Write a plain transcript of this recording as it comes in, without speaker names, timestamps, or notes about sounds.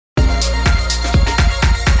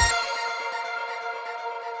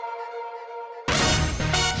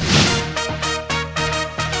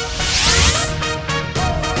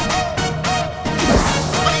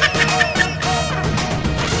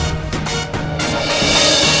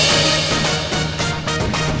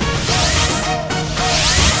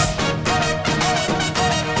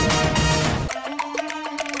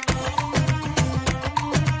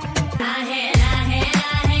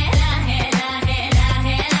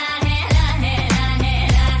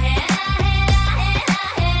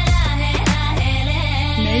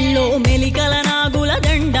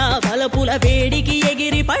వేడికి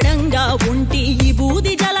ఎగిరి పడంగా ఉంటి ఈ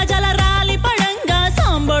బూది జల జల రాలి పడంగా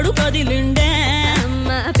సాంబడు కదిలిండే అమ్మ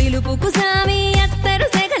పిలుపుకు సామి అత్తరు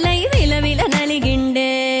సెగలై విలవిల నలిగిండే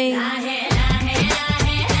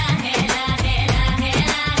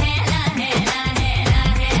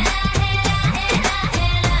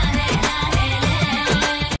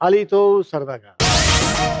అలీతో సరదాగా.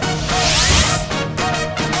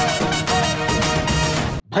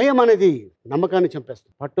 భయం అనేది నమ్మకాన్ని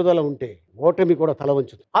చంపేస్తుంది. పట్టుదల ఉంటే ఓటమి కూడా తల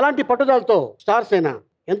వంచుతుంది. అలాంటి పట్టుదలతో స్టార్స్ అయినా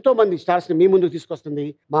ఎంతో మంది స్టార్స్ ని మీ ముందుకు తీసుకొస్తుంది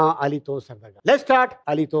మా అలీతో సరదాగా. లెట్స్ స్టార్ట్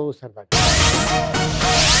అలీతో సరదాగా.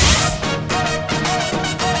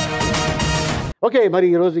 ఓకే, మరి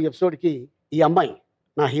ఈరోజు ఎపిసోడ్కి ఈ అమ్మాయి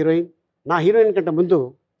నా హీరోయిన్ కంటే ముందు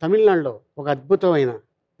తమిళనాడులో ఒక అద్భుతమైన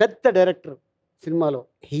పెద్ద డైరెక్టర్ సినిమాలో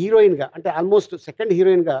హీరోయిన్గా అంటే ఆల్మోస్ట్ సెకండ్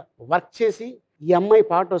హీరోయిన్గా వర్క్ చేసి ఈ అమ్మాయి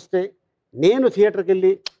పాట వస్తే నేను థియేటర్కి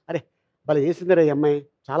వెళ్ళి అరే భలే చేసిందిరా ఈ అమ్మాయి,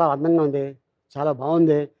 చాలా అందంగా ఉంది, చాలా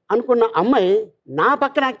బాగుంది అనుకున్న అమ్మాయి నా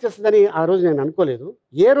పక్కన యాక్ట్ చేస్తుందని ఆ రోజు నేను అనుకోలేదు.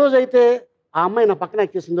 ఏ రోజైతే ఆ అమ్మాయి నా పక్కన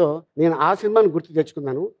యాక్ట్ చేసిందో నేను ఆ సినిమాని గుర్తు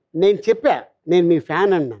తెచ్చుకున్నాను. నేను చెప్పా నేను మీ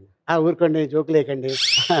ఫ్యాన్ అన్నాను. ఊరుకోండి, జోకు లేకండి,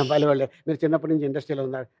 వాళ్ళే మీరు చిన్నప్పటి నుంచి ఇండస్ట్రీలో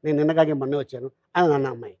ఉన్నారు, నేను నిన్నగాగే మొన్న వచ్చాను అని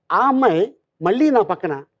అన్న అమ్మాయి. ఆ అమ్మాయి మళ్ళీ నా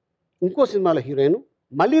పక్కన ఇంకో సినిమాలో హీరోయిన్,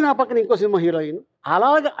 మళ్ళీ నా పక్కన ఇంకో సినిమా హీరోయిన్,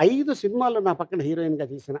 అలాగ 5 సినిమాల్లో నా పక్కన హీరోయిన్గా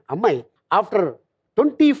చేసిన అమ్మాయి ఆఫ్టర్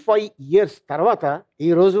 25 years తర్వాత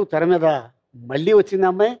ఈరోజు తెర మీద మళ్ళీ వచ్చింది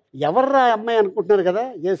అమ్మాయి. ఎవర్రా అమ్మాయి అనుకుంటున్నారు కదా.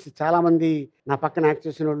 ఎస్, చాలామంది నా పక్కన యాక్ట్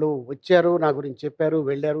చేసిన వాళ్ళు వచ్చారు, నా గురించి చెప్పారు,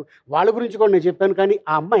 వెళ్ళారు, వాళ్ళ గురించి కూడా నేను చెప్పాను. కానీ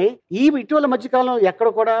ఆ అమ్మాయి ఇటీవల మధ్యకాలం ఎక్కడ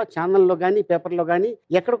కూడా ఛానల్లో కానీ పేపర్లో కానీ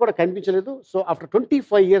ఎక్కడ కూడా కనిపించలేదు. సో ఆఫ్టర్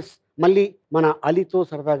 25 years మళ్ళీ మన అలీతో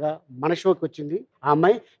సరదాగా మన షోకి వచ్చింది ఆ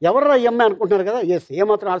అమ్మాయి. ఎవర్రా ఈ అమ్మాయి అనుకుంటున్నారు కదా. ఎస్,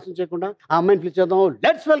 ఏమాత్రం ఆలోచన చేయకుండా ఆ అమ్మాయిని పిలిచేద్దాం.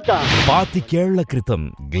 Let's welcome. 25 ఏళ్ల క్రితం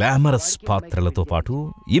గ్లామరస్ పాత్రలతో పాటు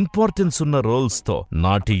ఇంపార్టెన్స్ ఉన్న రోల్స్ తో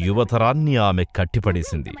నాటి యువతరాన్ని ఆమె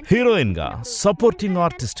కట్టిపడేసింది. హీరోయిన్ గా, సపోర్టింగ్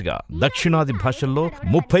ఆర్టిస్ట్ గా దక్షిణాది భాషల్లో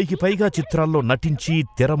 30కి పైగా చిత్రాల్లో నటించి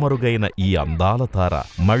తెరమరుగైన ఈ అందాల తార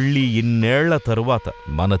మళ్లీ ఇన్నేళ్ల తరువాత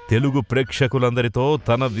మన తెలుగు ప్రేక్షకులందరితో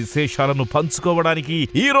తన విశేషాలను పంచుకోవడానికి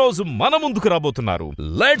ఈ రోజు మన ముందుకు రాబోతున్నారు.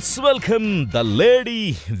 Let's welcome the lady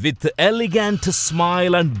with elegant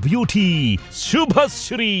smile and beauty,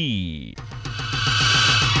 Subhashree.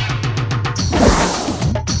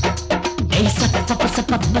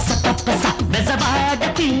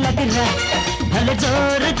 భలే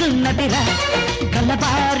జోరుగున్నదిరా,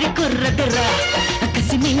 కలబారి కుర్రదిరా,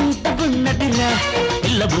 కసి మింత ఉన్నదిరా,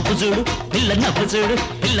 పిల్ల బుక్కు చూడు, పిల్ల నవ్వు చూడు,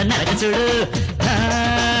 పిల్ల నరక చూడు,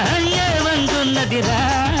 ఏమంటున్నదిరా,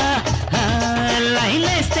 లైన్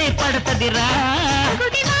వేస్తే పడుతుందిరా.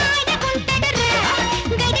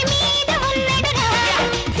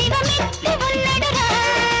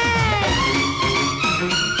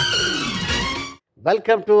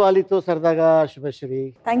 వెల్కమ్ టు అలీతో సరదాగా శుభశ్రీ.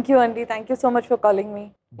 థ్యాంక్ యూ అండి, thank you so much for calling మీ.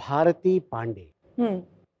 భారతి పాండే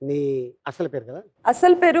నీ అసలు పేరు కదా?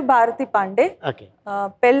 అసలు పేరు భారతి పాండే. ఓకే.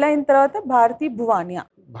 పెళ్ళైన తర్వాత భారతి భువానియా.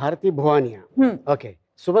 భారతి భువానియా. ఓకే.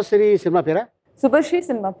 శుభశ్రీ సినిమా పేరా? శుభశ్రీ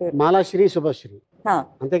సినిమా పేరు. మాలాశ్రీ శుభశ్రీ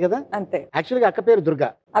అంతే కదా? అంతే. యాక్చువల్గా అక్క పేరు దుర్గా.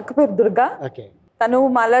 అక్క పేరు దుర్గా. ఓకే. తను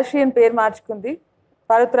మాలాశ్రీ అని పేరు మార్చుకుంది,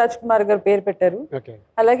 భారత్ రాజ్ కుమార్ గారు పేరు పెట్టారు. ఓకే.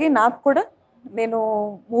 అలాగే నాకు కూడా నేను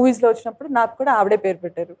మూవీస్ లో వచ్చినప్పుడు నాకు కూడా ఆవిడే పేరు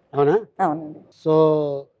పెట్టారు. అవునా? అవునండి. సో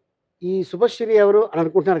ఈ శుభశ్రీ ఎవరు అని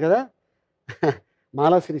అనుకుంటున్నారు కదా.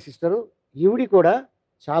 మాలాశ్రీ సిస్టరు. ఈవిడి కూడా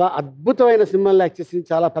చాలా అద్భుతమైన సినిమాల్లో యాక్ట్ చేసింది,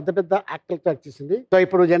 చాలా పెద్ద పెద్ద యాక్టర్లతో యాక్ట్ చేసింది. సో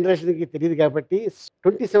ఇప్పుడు జనరేషన్కి తెలియదు కాబట్టి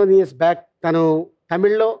 27 years బ్యాక్ తను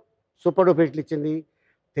తమిళ్లో సూపర్ డూపర్ హిట్లు ఇచ్చింది,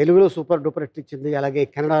 తెలుగులో సూపర్ డూపర్ హిట్లు ఇచ్చింది, అలాగే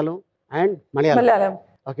కన్నడలో and Malayalam.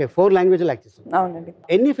 Okay, 4 languages act చేస్తుంది. అవునండి.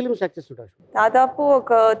 ఎన్ని ఫిల్మ్స్ యాక్ట్ చేస్తుంటారు? దాదాపు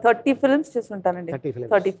ఒక 30 films చేస్తుంటానండి.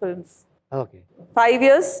 30 films. ఓకే. 5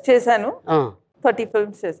 years చేశాను, 30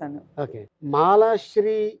 films చేశాను. ఓకే.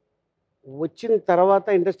 మాలాశ్రీ వచ్చిన తర్వాత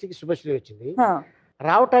ఇండస్ట్రీకి శుభశ్రీ వచ్చింది.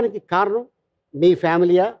 రావటానికి కారణం మీ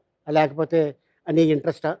ఫ్యామిలీయా లేకపోతే నీ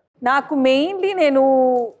ఇంట్రెస్టా? నాకు మెయిన్లీ నేను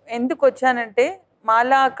ఎందుకు వచ్చానంటే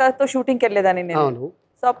మాలా అక్కతో షూటింగ్కి వెళ్ళేదాన్ని నేను.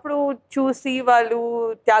 సో అప్పుడు చూసి వాళ్ళు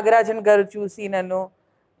త్యాగరాజన్ గారు చూసి నన్ను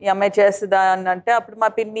ఈ అమ్మాయి చేస్తుందా అని అంటే అప్పుడు మా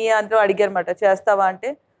పిన్ని అందరూ అడిగారన్నమాట, చేస్తావా అంటే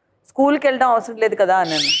స్కూల్కి వెళ్ళడం అవసరం లేదు కదా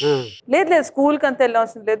అన్నాను. లేదు స్కూల్కి అంత వెళ్ళడం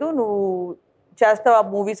అవసరం లేదు, నువ్వు చేస్తావా,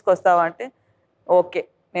 మూవీస్కి వస్తావా అంటే ఓకే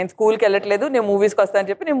నేను స్కూల్కి వెళ్ళట్లేదు, నేను మూవీస్కి వస్తా అని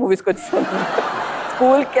చెప్పి నేను మూవీస్కి వచ్చేసాను.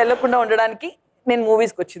 స్కూల్కి వెళ్ళకుండా ఉండడానికి నేను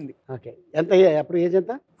మూవీస్కి వచ్చింది. ఓకే. ఎంత అప్పుడు ఏజ్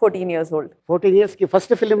ఎంత? 14 years old. 14 yearsకి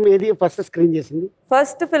ఫస్ట్ ఫిల్మ్ ఏది ఫస్ట్ స్క్రీన్ చేసింది?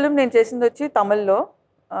 ఫస్ట్ ఫిల్మ్ నేను చేసింది వచ్చి తమిళ్లో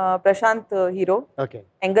ప్రశాంత్ హీరో,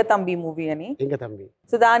 ఎంగతంబి మూవీ అని.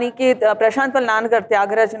 సో దానికి ప్రశాంత్ వాళ్ళ నాన్నగారు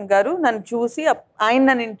త్యాగరాజన్ గారు నన్ను చూసి ఆయన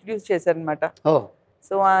నన్ను ఇంట్రడ్యూస్ చేశారు అనమాట.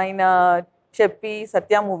 సో ఆయన చెప్పి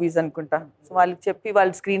సత్య మూవీస్ అనుకుంటా. సో వాళ్ళకి చెప్పి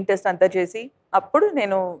వాళ్ళు స్క్రీన్ టెస్ట్ అంతా చేసి అప్పుడు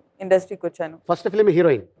నేను ఇండస్ట్రీకి వచ్చాను. First film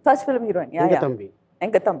heroine. First film heroine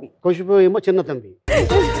ఎంగతంబి. Khushbu ఏమో చిన్న తంబి,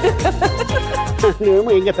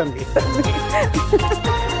 నువ్వేమో ఎంగతంబి.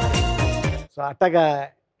 సో అట్టగా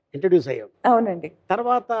ఇంట్రడ్యూస్ అయ్యాం. అవునండి.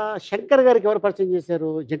 తర్వాత శంకర్ గారికి ఎవరు పరిచయం చేశారు?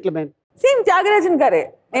 జెంటిల్మెన్. సేమ్ త్యాగరాజన్ గారే.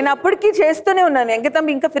 నేను అప్పటికి చేస్తూనే ఉన్నాను.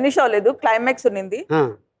 ఎంగతంబి ఇంకా ఫినిష్ అవ్వలేదు, క్లైమాక్స్ ఉన్నింది.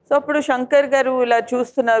 సో అప్పుడు శంకర్ గారు ఇలా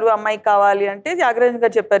చూస్తున్నారు, అమ్మాయి కావాలి అంటే త్యాగరాజన్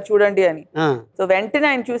గారు చెప్పారు చూడండి అని. సో వెంటనే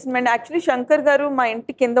ఆయన చూసిన వెంటనే, యాక్చువల్లీ శంకర్ గారు మా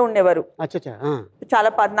ఇంటి కింద ఉండేవారు. చాలా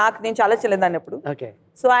నేను చాలా చిన్నదాన్ని అప్పుడు.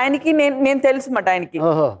 సో ఆయనకి నేను తెలుసు మాట ఆయనకి,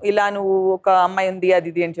 ఇలా నువ్వు ఒక అమ్మాయి ఉంది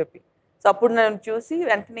అది ఇది అని చెప్పి. సో అప్పుడు నన్ను చూసి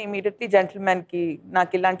వెంటనే ఇమీడియట్లీ జెంటిల్మెన్ కి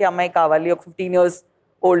నాకు ఇలాంటి అమ్మాయి కావాలి, ఒక 15 years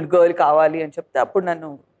ఓల్డ్ గర్ల్ కావాలి అని చెప్తే అప్పుడు నన్ను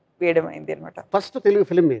వేయడం అయింది అనమాట. ఫస్ట్ తెలుగు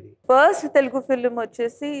ఫిల్మ్ ఏది? ఫస్ట్ తెలుగు ఫిల్మ్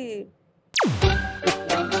వచ్చేసి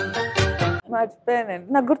మర్చిపోయానండి,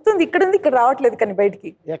 నాకు గుర్తుంది. ఇక్కడ ఉంది, ఇక్కడ రావట్లేదు కానీ బయటికి.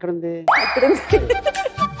 ఎక్కడుంది? ఎక్కడుంది?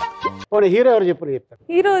 హీరో ఎవరు చెప్పు?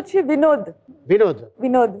 హీరో వచ్చి వినోద్.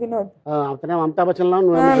 అమితాబ్ బచ్చన్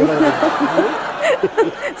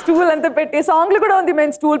స్టూల్ అంతా పెట్టి సాంగ్లు కూడా ఉంది,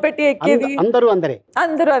 మేము స్టూల్ పెట్టి ఎక్కేది.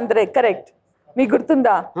 అందరే కరెక్ట్. మీకు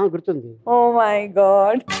గుర్తుందా? గుర్తుంది. Oh my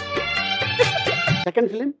God.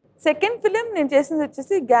 Second film నేను చేసింది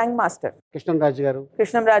వచ్చేసి గ్యాంగ్ మాస్టర్. కృష్ణంరాజు గారు,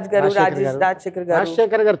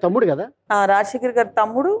 రాజశేఖర్ గారు తమ్ముడు కదా? రాజశేఖర్ గారు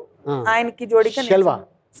తమ్ముడు. ఆయనకి జోడిగా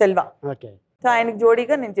సెల్వా. సో ఆయనకి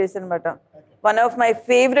జోడీగా నేను చేశాను అనమాట. One of my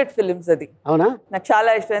favourite films అది. అవునా? నాకు చాలా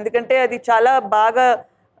ఇష్టం, ఎందుకంటే అది చాలా బాగా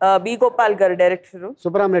బి గోపాల్ గారు డైరెక్టర్,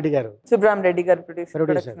 సుబ్రహ్మ రెడ్డి గారు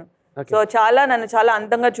ప్రొడ్యూసర్. సో నన్ను చాలా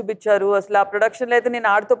అందంగా చూపించారు. అసలు ఆ ప్రొడక్షన్ లో అయితే నేను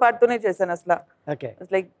ఆడుతూ పాడుతూనే చేశాను. అసలు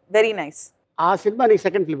లైక్ వెరీ నైస్. ఆ సినిమా నీకు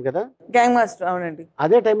సెకండ్ ఫిల్మ్ కదా? Gang master. అవునండి.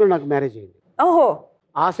 అదే టైంలో నాకు మ్యారేజ్ అయింది. ఓహో.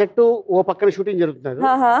 ఆ సెట్ ఓ పక్కన షూటింగ్ జరుగుతున్నారు,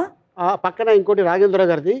 ఆ పక్కన ఇంకోటి రాజేంద్ర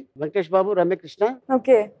గారిది, వెంకటేష్ బాబు, రమ్యకృష్ణ,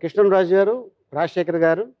 కృష్ణంరాజు గారు, రాజశేఖర్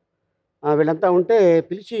గారు, వీళ్ళంతా ఉంటే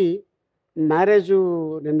పిలిచి మ్యారేజ్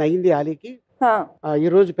నిన్న అయింది ఆలీకి, ఈ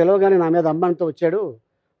రోజు పిలవగానే నా మీద అమ్మంతా వచ్చాడు,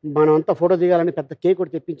 మనం అంతా ఫోటో దిగాలని పెద్ద కేక్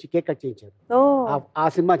కూడా తెప్పించి కేక్ కట్ చేయించారు. ఆ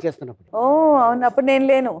సినిమా చేస్తున్నప్పుడు. అవును, అప్పుడు నేను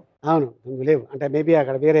లేను. అవును, నువ్వు లేవు. అంటే మేబీ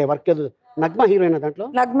అక్కడ వేరే వర్క్ ఏదో. నగ్మా హీరోయిన్ దాంట్లో.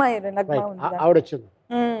 ఆవిడ వచ్చింది.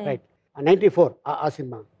 రైట్. 94 ఆ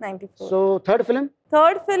సినిమా. సో థర్డ్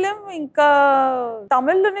ఫిలిం ఇంకా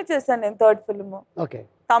తమిళ్లోనే చేశాను నేను. Third film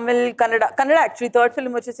Tamil, Kannada actually. Third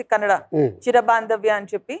film వచ్చేసి కన్నడ, చిరబాంధవ్య అని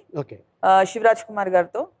చెప్పి శివరాజ్ కుమార్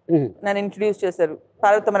గారితో నన్ను ఇంట్రడ్యూస్ చేశారు,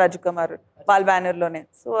 పార్వతమ్మ రాజకుమార్ వాళ్ళ బ్యానర్ లోనే.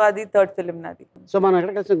 సో అది థర్డ్ ఫిలిం నాది. సో మనం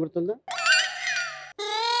ఎక్కడ కలిసాం గుర్తుందా?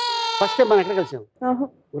 ఫస్ట్ టైం మనం ఎక్కడ కలిసాం?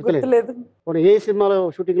 గుర్తులేదు. ఏ సినిమాలో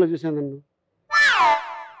షూటింగ్ లో చూసాను నన్ను?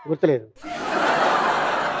 గుర్తులేదు.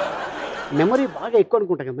 మెమరీ బాగా ఎక్కువ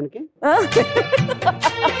అనుకుంటా కదా మనకి.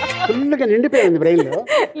 ఫుల్గా నిండిపోయింది బ్రెయిన్ లో.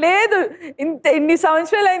 లేదు, ఇన్ని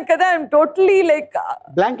సంవత్సరాలు అయింది కదా, టోటలీ లైక్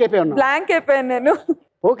బ్లాంక్ అయిపోయాను నేను.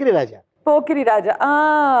 పోకిరి రాజా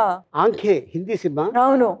ఆంఖే హిందీ సినిమా.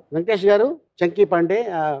 అవును. వెంకటేష్ గారు, చంకీ పాండే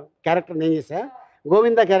క్యారెక్టర్ నేను చేశా,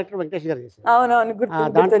 గోవిందా క్యారెక్టర్ వెంకటేష్ గారు చేశారు. అవునవును.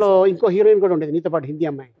 దాంట్లో ఇంకో హీరోయిన్ కూడా ఉండేది నీతో పాటు, హిందీ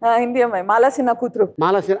అమ్మాయి మాలాసినా కూతురు.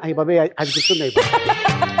 అయ్యి బాబాయ్, అది గుర్తుంది.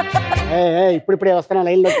 ఇప్పుడిప్పుడే వస్తున్నా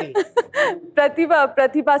లైన్ లోకి.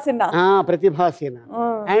 ప్రతిభా సిన్హా.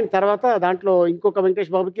 అండ్ తర్వాత దాంట్లో ఇంకొక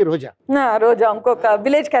వెంకటేష్ బాబుకి రోజా, ఇంకొక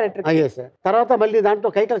విలేజ్ క్యారెక్టర్. తర్వాత మళ్ళీ దాంట్లో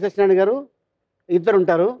కైకల సత్యనారాయణ గారు ఇద్దరు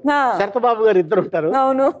ఉంటారు, శరతబాబు గారు ఇద్దరు ఉంటారు,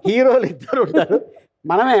 హీరోలు ఇద్దరు ఉంటారు,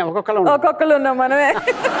 మనమే ఒక్కొక్కరు ఉన్నాం మనమే.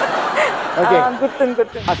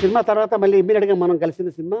 ఆ సినిమా తర్వాత మళ్ళీ ఇమ్మీడియట్ గా మనం కలిసిన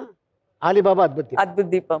సినిమా ఆలీబాబా అద్భుత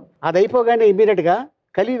దీపం. అది అయిపోగానే ఇమ్మీడియట్ గా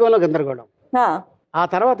కలియుగంలో గందరగోళం. ఆ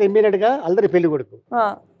తర్వాత ఇమ్మీడియట్ గా అల్లరి పెళ్లి కొడుకు.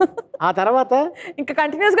 ఆ తర్వాత ఇంకా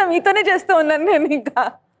కంటిన్యూస్ గా మీతోనే చేస్తూ ఉన్నాను నేను. ఇంకా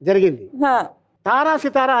జరిగింది తారా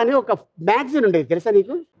సితారా అని ఒక మ్యాగజైన్ ఉండేది, తెలుసా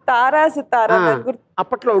నీకు? తారా సితారా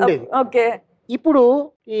అప్పట్లో ఉండేది. ఓకే. ఇప్పుడు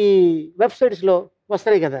ఈ వెబ్సైట్స్ లో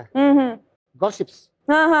వస్తాయి కదా గాసిప్స్,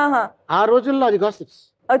 ఆ రోజుల్లో అది గాసిప్స్.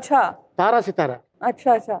 తారా సితారా,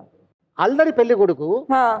 అల్లరి పెళ్లి కొడుకు.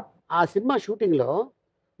 ఆ సినిమా షూటింగ్ లో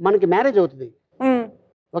మనకి మ్యారేజ్ అవుతుంది.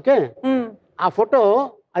 ఓకే, ఆ ఫోటో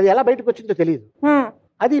అది ఎలా బయటకు వచ్చిందో తెలియదు,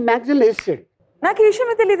 అది మ్యాగజైన్ లో వేసాడు. నాకు ఈ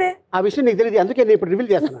విషయమే తెలియదే. ఆ విషయం నీకు తెలియదు, అందుకే నేను ఇప్పుడు రివీల్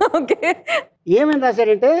చేస్తాను. ఏమని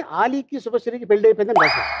రాశాడంటే ఆలీకి శుభశ్రీకి పెళ్లి అయిపోయిందని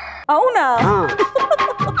రాశాడు. అవునా?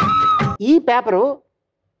 ఈ పేపరు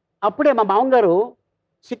అప్పుడే మా మామగారు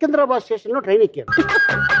సికింద్రాబాద్ స్టేషన్ లో ట్రైన్ ఎక్కారు.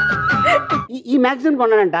 ఈ మ్యాగజైన్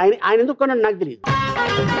కొన్నాడంట. ఆయన ఎందుకు కొన్నాడు నాకు తెలియదు.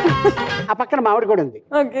 ఆ పక్కన మావిడ కూడా ఉంది.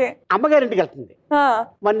 అమ్మగారింటికి వెళ్తుంది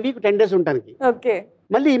 1 week 10 days ఉండడానికి.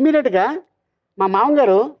 మళ్ళీ ఇమ్మీడియట్ గా మా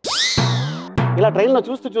మామగారు ఇలా ట్రైన్ లో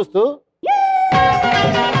చూస్తూ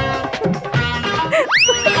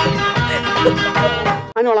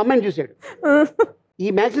అని వాళ్ళ అమ్మాయిని చూశాడు. ఈ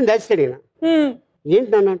మ్యాగ్జిన్ దాచాడు ఈయన. ఏంటి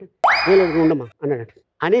నాన్న అంటే లేదు ఉండమ్మా అన్నాడు.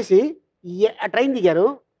 అనేసి ఆ ట్రైన్ దిగారు.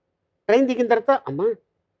 ట్రైన్ దిగిన తర్వాత అమ్మా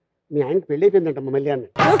మీ ఆయనకి పెళ్ళి అయిపోయిందంటమ్మా మళ్ళీ అన్న.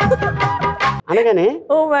 అనగానే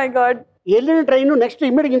ఓ మై గాడ్, వెళ్ళిన ట్రైన్ నెక్స్ట్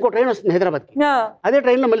ఇమ్మీడియట్ ఇంకో ట్రైన్ వస్తుంది హైదరాబాద్కి. అదే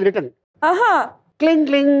ట్రైన్లో మళ్ళీ రిటర్న్. క్లింగ్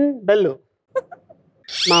క్లింగ్ బెల్లు.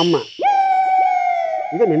 మా అమ్మ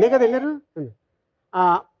ఇదే నిన్నే కదా వెళ్ళారు. ఆ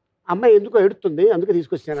అమ్మాయి ఎందుకో ఎడుతుంది అందుకే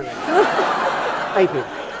తీసుకొచ్చాను.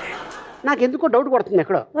 అయిపోయింది. నాకు ఎందుకో డౌట్ పడుతుంది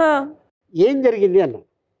ఎక్కడో. ఏం జరిగింది అన్న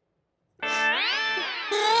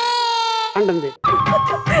అంటుంది.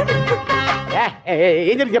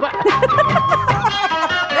 ఏం జరిగింది చెప్పా.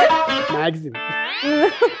 మ్యాగజిన్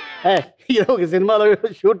ఒక సినిమాలో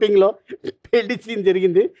షూటింగ్లో పెళ్లి సీన్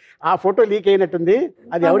జరిగింది. ఆ ఫోటో లీక్ అయినట్టుంది.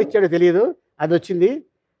 అది ఎవడిచ్చాడో తెలియదు. అది వచ్చింది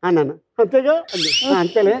అన్నాను. అంతేగా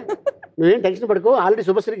అంతేలే నువ్వేం టెన్షన్ పడుకో ఆల్రెడీ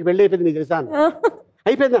శుభశ్రీకి పెళ్ళి అయిపోయింది నీకు తెలుసా.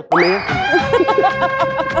 అయిపోయిందా అన్నయ్య.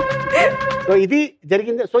 సో ఇది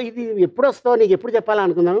జరిగింది. సో ఇది ఎప్పుడు వస్తావు నీకు ఎప్పుడు చెప్పాలా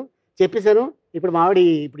అనుకున్నాను. చెప్పేశాను. ఇప్పుడు మా ఆవిడ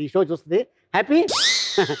ఇప్పుడు ఈ షో చూస్తుంది. హ్యాపీ.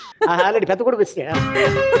 ఆల్రెడీ పెద్ద కొడుకు వచ్చా.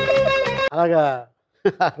 అలాగా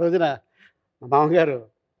ఆ రోజున మా మామగారు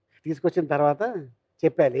తీసుకొచ్చిన తర్వాత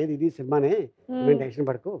చెప్పా లేదు ఇది సినిమానే నేను టెన్షన్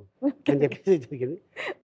పడుకో అని చెప్పేసి జరిగింది.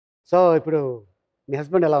 సో ఇప్పుడు మీ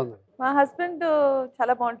హస్బెండ్ ఎలా ఉన్నారు? మా హస్బెండ్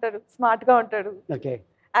చాలా బాగుంటాడు, స్మార్ట్ గా ఉంటాడు. ఓకే.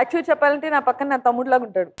 యాక్చువల్ చెప్పాలంటే నా పక్కన నా తమ్ముడు లాగా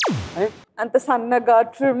ఉంటాడు. అంత సన్నగా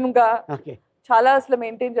ట్రిమ్ గా చాలా అసలు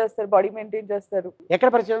మెయింటైన్ చేస్తారు, బాడీ మెయింటైన్ చేస్తారు. ఎక్కడ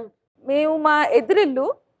పరిచయం? మేము మా ఎదురిల్లు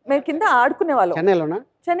మేము కింద ఆడుకునే వాళ్ళం. చెన్నైలోనా?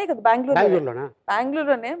 చెన్నై కదా,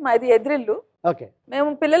 బెంగళూరులోనే మాది ఎదురిల్లు. మేము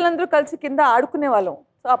పిల్లలందరూ కలిసి కింద ఆడుకునే వాళ్ళం.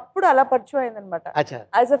 సో అప్పుడు అలా పరిచయం అయింది అనమాట.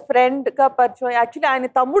 యాజ్ అ ఫ్రెండ్ గా పరిచయం. యాక్చువల్లీ ఆయన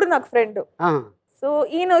తమ్ముడు నాకు ఫ్రెండ్. సో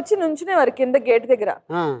ఈయన వచ్చి నుంచునేవారు కింద గేట్ దగ్గర.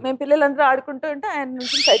 మేము పిల్లలందరూ ఆడుకుంటూ ఉంటే ఆయన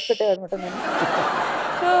నుంచి సైడ్ పెట్టేవారు అనమాట. నేను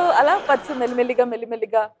సో అలా పరిచయం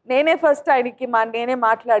మెల్లిమెల్లిగా నేనే ఫస్ట్ ఆయనకి నేనే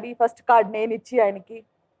మాట్లాడి ఫస్ట్ కార్డ్ నేను ఇచ్చి ఆయనకి.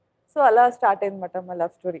 సో అలా స్టార్ట్ అయింది అనమాట మా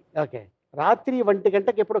లవ్ స్టోరీ. ఓకే. రాత్రి 1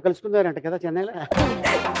 గంటకి ఎప్పుడో కలుసుకున్నారంట కదా చెన్నైలో?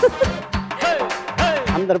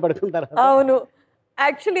 అందరు పడుకుంటారు. అవును.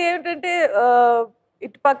 యాక్చువల్లీ ఏమిటంటే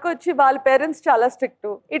ఇటు పక్క వచ్చి వాళ్ళ పేరెంట్స్ చాలా స్ట్రిక్ట్,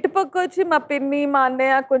 ఇటు పక్క వచ్చి మా పిన్ని మా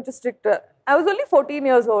అన్నయ్య కొంచెం strict. I was only 14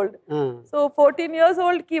 years old. So 14 years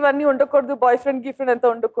old కి ఇవన్నీ ఉండకూడదు, బాయ్ ఫ్రెండ్ గీ ఫ్రెండ్ అంతా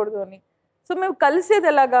ఉండకూడదు అని. సో మేము కలిసేది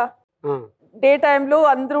ఎలాగా, డే టైంలో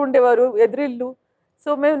అందరూ ఉండేవారు ఎదురిల్లు. సో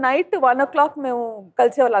మేము నైట్ 1 o'clock మేము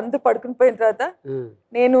కలిసేవాళ్ళు. అందరూ పడుకుని పోయిన తర్వాత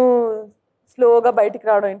నేను స్లోగా బయటికి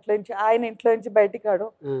రావడం ఇంట్లో నుంచి, ఆయన ఇంట్లో నుంచి బయటికి రావడం,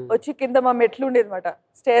 వచ్చి కింద మా మెట్లు ఉండేది అనమాట,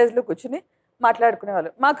 స్టేజ్ లో కూర్చుని మాట్లాడుకునే వాళ్ళు.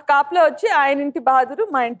 మాకు కాపులో వచ్చి ఆయన ఇంటి బహాదురు,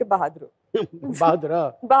 మా ఇంటి బహాదురు.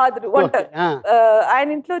 వంట ఆయన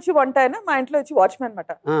ఇంట్లో వచ్చి వంట అయినా, మా ఇంట్లో వచ్చి వాచ్మెన్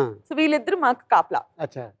అనమాట. సో వీళ్ళిద్దరు మాకు కాపలా.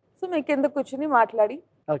 సో మేము కింద కూర్చుని మాట్లాడి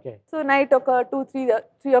సో నైట్ ఒక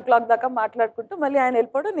 2-3 o'clock దాకా మాట్లాడుకుంటూ మళ్ళీ ఆయన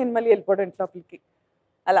వెళ్ళిపోవడం, నేను మళ్ళీ వెళ్ళిపోవడం ఇంట్లోకి.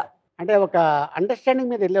 అలా అంటే ఒక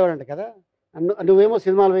అండర్స్టాండింగ్ మీద వెళ్ళేవాడంట కదా. నువ్వేమో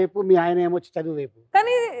సినిమాల వైపు, మీ ఆయన ఏమో చదువు వైపు.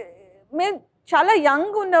 కానీ మేము చాలా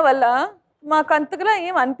యంగ్ ఉన్న వల్ల మాకు అంతగా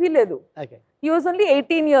ఏం అనిపించలేదు. He was only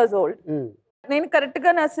 18 years old. నేను కరెక్ట్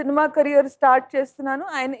గా నా సినిమా కెరియర్ స్టార్ట్ చేస్తున్నాను,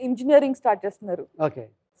 ఆయన ఇంజనీరింగ్ స్టార్ట్ చేస్తున్నారు.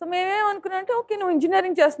 సో మేమేమనుకున్నాం అంటే ఓకే నువ్వు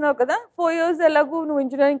ఇంజనీరింగ్ చేస్తున్నావు కదా, 4 years ఎలాగూ నువ్వు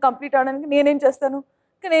ఇంజనీరింగ్ కంప్లీట్ అవడానికి నేనేం చేస్తాను,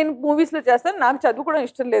 నేను మూవీస్ లో చేస్తాను, నాకు చదువుకోవడం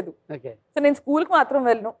ఇష్టం లేదు, సో నేను స్కూల్కి మాత్రం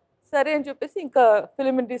వెళ్ళను, సరే అని చెప్పేసి ఇంకా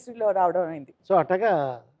ఫిలిం ఇండస్ట్రీలో రావడం అయింది. So అట్టగా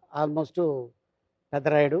almost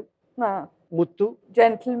Peddarayudu, Muthu,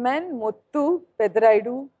 gentlemen, Muthu,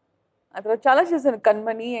 Peddarayudu, ఆ తర్వాత చాలా చేశాను,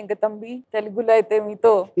 కన్మణి, ఎంగతంబి, తెలుగులో అయితే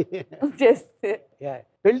మీతో చేస్తే.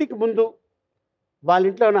 పెళ్లికి ముందు వాళ్ళ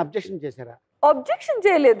ఇంట్లో అబ్జెక్షన్ చేశారా? అబ్జెక్షన్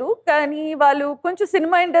చేయలేదు, కానీ వాళ్ళు కొంచెం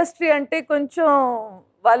సినిమా ఇండస్ట్రీ అంటే కొంచెం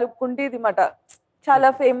వాళ్ళకు ఉండేది మాట, చాలా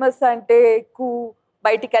ఫేమస్ అంటే ఎక్కువ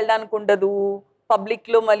బయటికి వెళ్ళడానికి ఉండదు, పబ్లిక్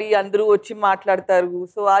లో మళ్ళీ అందరూ వచ్చి మాట్లాడతారు,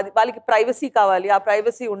 సో అది వాళ్ళకి ప్రైవసీ కావాలి, ఆ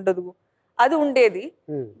ప్రైవసీ ఉండదు, అది ఉండేది.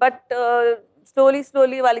 బట్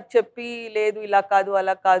స్లోలీ వాళ్ళకి చెప్పి లేదు ఇలా కాదు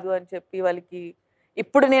అలా కాదు అని చెప్పి వాళ్ళకి,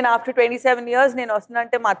 ఇప్పుడు నేను ఆఫ్టర్ 27 years నేను వస్తున్నా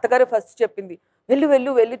అంటే మా అత్తగారు ఫస్ట్ చెప్పింది,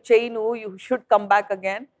 వెళ్ళు చేయను, you should come back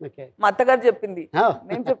again. మా అత్తగారు చెప్పింది,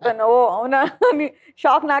 నేను చెప్పాను ఓ అవునా అని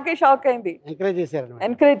నాకే షాక్ అయింది. ఎంకరేజ్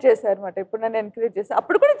చేశారు అనమాట. ఇప్పుడు నన్ను ఎంకరేజ్ చేశారు,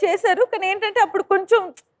 అప్పుడు కూడా చేశారు, కానీ ఏంటంటే అప్పుడు కొంచెం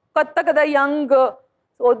కొత్త కదా, యంగ్,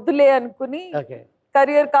 వద్దులే అనుకుని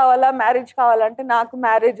కెరియర్ కావాలా, మ్యారేజ్ కావాలంటే నాకు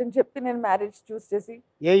మ్యారేజ్ అని చెప్పి నేను మ్యారేజ్ చూస్ చేసి.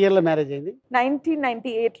 ఏ ఇయర్ లో మ్యారేజ్ అయింది?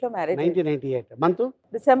 1998 లో marriage. 1998 month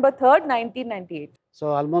December 3rd, 1998. So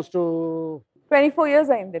almost 24 years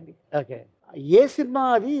అయిందండి. ఓకే. ఏ సినిమా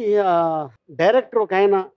అది? డైరెక్టర్ ఒక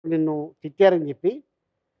ఆయన నిన్ను తిట్టారని చెప్పి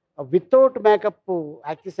వితౌట్ మేకప్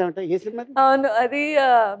యాక్ట్ చేసామంటే ఏ సినిమా? అవును, అది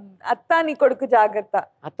అత్తా నీ కొడుకు జాగ్రత్త.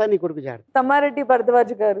 అత్తా నీ కొడుకు జాగ్రత్త, తమ్మారెడ్డి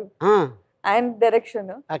భరద్వాజ్ గారు ఆయన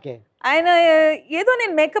డైరెక్షన్. ఆయన ఏదో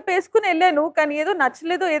నేను మేకప్ వేసుకుని వెళ్ళాను, కానీ ఏదో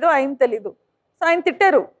నచ్చలేదో ఏదో ఆయన తెలీదు. సో ఆయన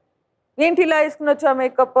తిట్టారు, ఏంటి ఇలా వేసుకుని వచ్చా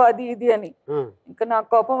మేకప్ అది ఇది అని. ఇంకా నాకు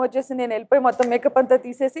కోపం వచ్చేసి నేను వెళ్ళిపోయి మొత్తం మేకప్ అంతా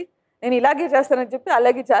తీసేసి నేను ఇలాగే చేస్తానని చెప్పి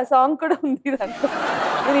అలాగే సాంగ్ కూడా ఉంది దాంట్లో,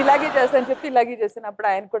 నేను ఇలాగే చేస్తానని చెప్పి ఇలాగే చేస్తాను. అప్పుడు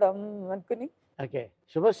ఆయన కూడా అనుకుని. ఓకే,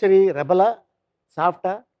 శుభశ్రీ రెబలా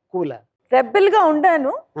సాఫ్టా కూలా? రెబెల్ గా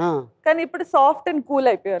ఉండాను, కానీ ఇప్పుడు సాఫ్ట్ అండ్ కూల్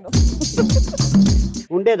అయిపోయాను.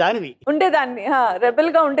 ఉండేదాన్ని రెబెల్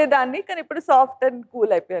గా ఉండేదాన్ని, కానీ ఇప్పుడు సాఫ్ట్ అండ్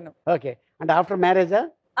కూల్ అయిపోయాను. ఓకే, అంటే ఆఫ్టర్ మ్యారేజా?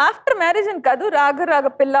 ఆఫ్టర్ మ్యారేజ్ అని కాదు, రాగ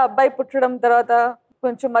పిల్ల అబ్బాయి పుట్టడం తర్వాత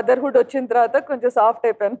కొంచెం మదర్హుడ్ వచ్చిన తర్వాత కొంచెం సాఫ్ట్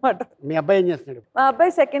అయిపోయాను అనమాట. మీ అబ్బాయి ఏం చేస్తున్నాడు? మా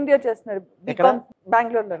అబ్బాయి సెకండ్ ఇయర్ చేస్తున్నాడు,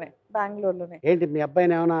 బెంగళూరులోనే. ఏంటి మీ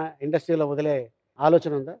అబ్బాయిని ఏమైనా ఇండస్ట్రీలో వదిలే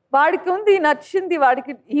ఆలోచన ఉందా? వాడికి ఉంది, నచ్చింది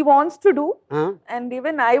వాడికి, he wants to do and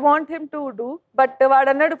even I want him to do. But వాడు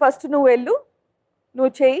అన్నాడు ఫస్ట్ నువ్వు వెళ్ళు,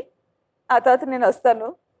 నువ్వు చెయ్యి, ఆ తర్వాత నేను వస్తాను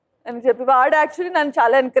అని చెప్పి. వాడు యాక్చువల్లీ నన్ను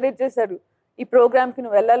చాలా ఎంకరేజ్ చేశాడు, ఈ ప్రోగ్రామ్కి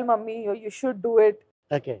నువ్వు వెళ్ళాలి mummy, you should do it.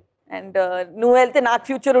 Okay, and నువ్వు వెళ్తే నాకు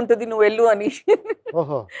ఫ్యూచర్ ఉంటుంది, నువ్వు వెళ్ళు అని.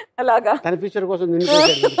 ఓహో, అలాగా తన ఫ్యూచర్ కోసం.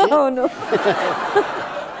 అవును.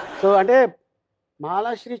 సో అంటే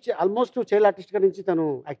మాలాశ్రీ ఆల్మోస్ట్ చైల్డ్ ఆర్టిస్ట్ గా నుంచి తను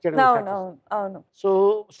యాక్ట్ చేయడం. అవును. సో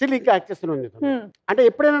స్టిల్ ఇంకా యాక్ట్ చేస్తున్నాను. అంటే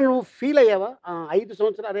ఎప్పుడైనా నువ్వు ఫీల్ అయ్యావా 5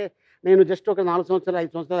 సంవత్సరాలు, అరే నేను జస్ట్ ఒక 4 సంవత్సరాలు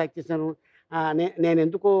 5 సంవత్సరాలు యాక్ట్ చేశాను, నేను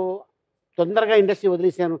ఎందుకో తొందరగా ఇండస్ట్రీ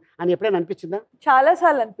వదిలేసాను అని ఎప్పుడైనా అనిపించిందా? చాలా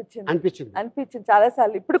సార్లు అనిపించింది చాలా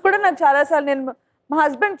సార్లు. ఇప్పుడు కూడా నాకు చాలా సార్లు నేను మా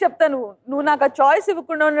హస్బెండ్ చెప్తాను, నువ్వు నాకు ఆ చాయిస్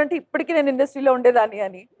ఇవ్వకుండా ఉన్నట్టు ఇప్పటికీ నేను ఇండస్ట్రీలో ఉండేదాన్ని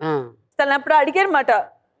అని. తను అప్పుడు అడిగానమాట,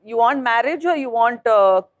 you want marriage or you want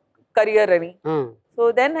career అని. So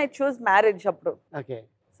then I choose marriage అప్పుడు.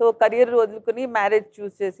 సో కరియర్ వదులుకుని మ్యారేజ్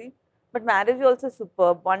చూస్ చేసి, but marriage also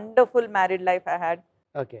super wonderful married life I had.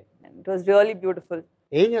 It was really beautiful.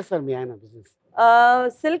 ఏం చేస్తారు మీ ఆయన బిజినెస్?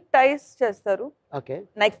 సిల్క్ టైస్ చేస్తారు,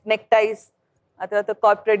 నెక్ టైస్, ఆ తర్వాత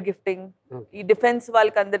కార్పొరేట్ గిఫ్టింగ్, ఈ డిఫెన్స్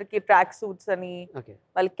వాళ్ళకి అందరికి ట్రాక్ సూట్స్ అని,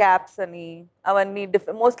 వాళ్ళ క్యాప్స్ అని, అవన్నీ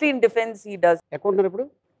mostly in defence he does. ఎక్కడ ఉన్నారు ఇప్పుడు?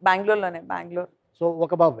 బెంగళూరు. సో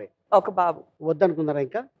ఒక బాబు వద్దనుకున్నారా?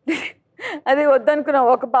 ఇంకా అదే వద్దనుకున్నా,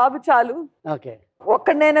 ఒక బాబు చాలు,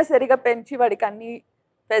 ఒక్కడనైనా సరిగా పెంచి వాడికి అన్ని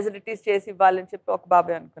ఫెసిలిటీస్ చేసి ఇవ్వాలని చెప్పి ఒక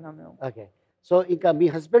బాబే అనుకున్నాం మేము. ఓకే, సో ఇంకా మీ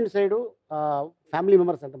హస్బెండ్ సైడ్ ఫ్యామిలీ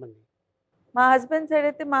మెంబర్స్ ఎంతమంది? మా హస్బెండ్ సైడ్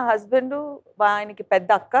అయితే మా హస్బెండ్, ఆయనకి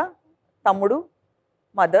పెద్ద అక్క, తమ్ముడు,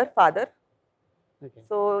 మదర్, ఫాదర్,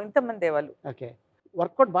 సో ఇంతమంది వాళ్ళు. ఓకే,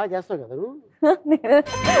 వర్కౌట్ బాగా చేస్తావు కదా నువ్వు?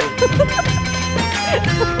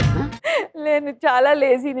 నేను చాలా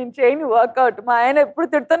లేజీ, నేను చేయను వర్కౌట్. మా ఆయన ఎప్పుడు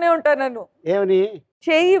తిడుతూనే ఉంటాను నన్ను, ఏమని?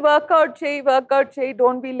 చెయ్యి వర్కౌట్ చేయి,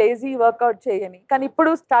 డోంట్ బి లేజీ, వర్కౌట్ చేయి అని. కానీ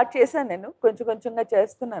ఇప్పుడు స్టార్ట్ చేశాను, నేను కొంచెంగా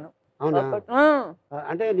చేస్తున్నాను.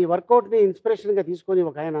 అంటే నీ వర్కౌట్ ని ఇన్స్పిరేషన్ గా తీసుకొని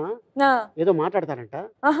ఒక ఆయన ఏదో మాట్లాడతారంట,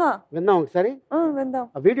 విందాం ఒకసారి. విందాం,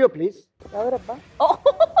 వీడియో ప్లీజ్. ఎవరబ్బా?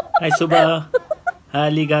 Hi Subha. Hi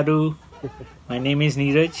Ali Garu. My name is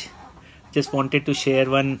Neeraj. Just wanted to share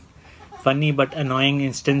one funny but annoying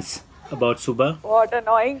instance about Subha. What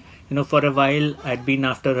annoying? You know, for a while I'd been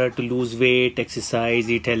after her to lose weight,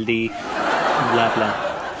 exercise, eat healthy, blah blah.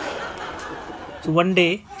 So one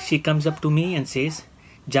day she comes up to me and says,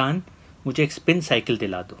 "Jaan, मुझे एक spin cycle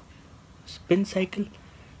दिला दो." Spin cycle?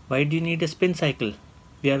 Why do you need a spin cycle?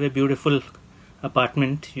 We have a beautiful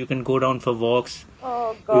apartment. You can go down for walks. Oh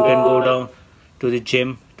God. You can go down to the gym,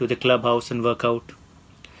 to the clubhouse and work out.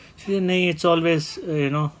 She said, "Nahi, it's always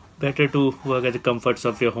better to work at the comforts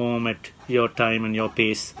of your home at your time and your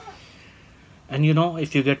pace. And if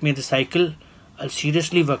you get me the cycle, I'll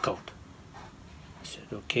seriously work out." I said,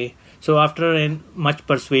 "Okay." So after much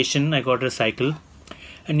persuasion, I got a cycle.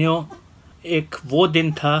 And एक वो दिन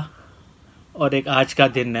था और एक आज का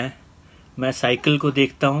दिन है. मैं साइकिल को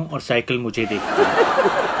देखता हूँ और साइकिल मुझे देखती है.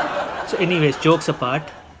 So anyways, jokes apart,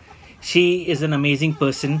 she is an amazing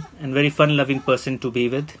person and very fun-loving person to be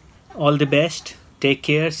with. All the best. Take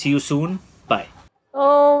care. See you soon. Bye.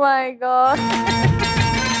 Oh my God.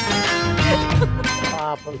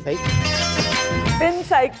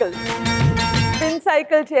 Spin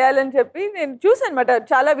cycle చేయాలని చెప్పి నేను చూసాను అన్నమాట,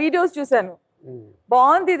 చాలా videos చూసాను.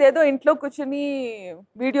 బాగుంది, ఇదేదో ఇంట్లో కూర్చుని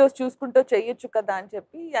వీడియోస్ చూసుకుంటూ చెయ్యొచ్చు కదా అని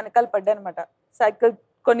చెప్పి వెనకాల పడ్డా అనమాట. సైకిల్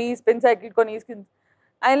కొని, స్పిన్ సైకిల్ కొని,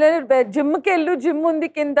 ఆయన జిమ్కి వెళ్ళు, జిమ్ ఉంది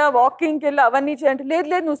కింద, వాకింగ్కి వెళ్ళు, అవన్నీ చేయండి. లేదు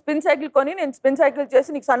నువ్వు స్పిన్ సైకిల్ కొని నేను స్పిన్ సైకిల్ చేసి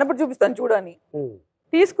నీకు సన్నపడి చూపిస్తాను చూడు అని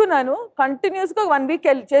తీసుకున్నాను. కంటిన్యూస్గా 1 వీక్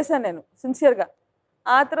చేశాను నేను సిన్సియర్గా.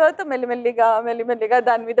 ఆ తర్వాత మెల్లిమెల్లిగా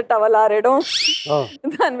దాని మీద టవల్ ఆరేయడం,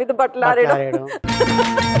 దాని మీద బట్టలు ఆరేయడం.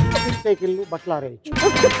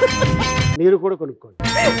 మీరు కూడా కొనుక్కోండి.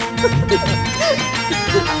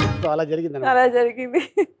 అలా జరిగింది.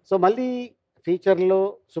 సో మళ్ళీ ఫ్యూచర్ లో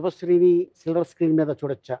శుభశ్రీని సిల్వర్ స్క్రీన్ మీద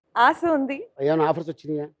చూడొచ్చా? ఆశ ఉంది. ఏమైనా ఆఫర్స్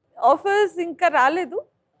వచ్చినాయా? ఆఫర్స్ ఇంకా రాలేదు,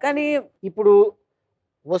 కానీ ఇప్పుడు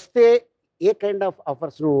వస్తే ఏ కైండ్ ఆఫ్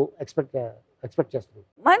ఆఫర్స్ నువ్వు ఎక్స్పెక్ట్ చేస్తున్నావు?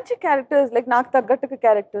 మంచి క్యారెక్టర్స్, లైక్ నాకు తగ్గట్టుగా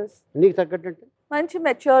క్యారెక్టర్స్, నీకు తగ్గట్టు అంటే మంచి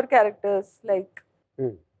మెచ్యూర్ క్యారెక్టర్స్, లైక్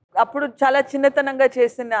అప్పుడు చాలా చిన్నతనంగా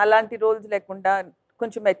చేసిన అలాంటి రోల్స్ లేకుండా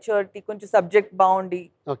కొంచెం మెచ్యూరిటీ, కొంచెం సబ్జెక్ట్ బాగుండి,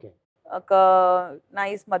 ఓకే, ఒక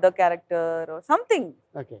నైస్ మదర్ క్యారెక్టర్ సంథింగ్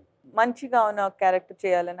మంచిగా ఉన్న క్యారెక్టర్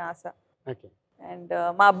చేయాలని ఆశ. ఓకే. అండ్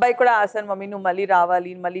మా అబ్బాయి కూడా ఆశ, మమ్మీ నువ్వు మళ్ళీ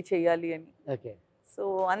రావాలి, మళ్ళీ చేయాలి అని. ఓకే. సో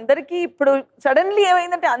అందరికీ ఇప్పుడు సడన్లీ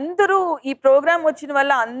ఏమైందంటే అందరూ ఈ ప్రోగ్రామ్ వచ్చిన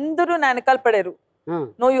వల్ల అందరూ నా వెనకాల పడారు.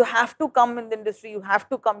 No you have to come in the industry, you have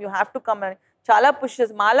to come అని చాలా పుష్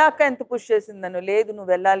చేసి, మాలా అక్క ఎంత పుష్ చేసింది నన్ను, లేదు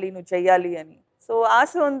నువ్వు వెళ్ళాలి, నువ్వు చెయ్యాలి అని. సో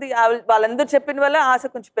ఆశ ఉంది, వాళ్ళందరూ చెప్పిన వల్ల ఆశ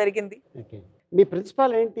కొంచెం పెరిగింది. మీ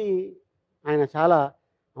ప్రిన్సిపాల్ ఏంటి, ఆయన చాలా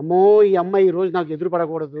అమ్మో ఈ అమ్మాయి ఈ రోజు నాకు ఎదురు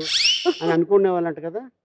పడకూడదు అని అనుకునే వాళ్ళంట కదా?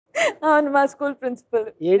 అవును, మా స్కూల్ ప్రిన్సిపల్.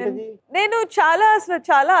 ఏంటది? నేను అసలు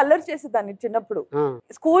చాలా అల్లరి చేసేదాన్ని చిన్నప్పుడు.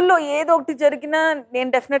 స్కూల్లో ఏదో ఒకటి జరిగినా నేను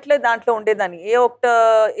డెఫినెట్లీ దాంట్లో ఉండేదాన్ని. ఏ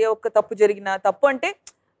ఒక్క తప్పు జరిగినా, తప్పు అంటే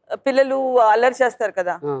పిల్లలు అల్లరి చేస్తారు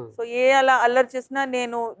కదా, సో అలా అల్లరి చేసినా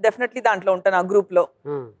నేను డెఫినెట్లీ దాంట్లో ఉంటాను ఆ గ్రూప్ లో.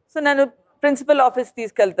 సో నన్ను ప్రిన్సిపల్ ఆఫీస్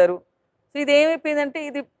తీసుకెళ్తారు. సో ఇది ఏమైపోయిందంటే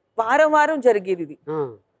ఇది వారం జరిగేది ఇది.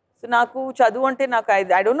 సో నాకు చదువు అంటే నాకు ఐ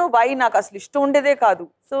డోంట్ నో వై నాకు అసలు ఇష్టం ఉండేదే కాదు.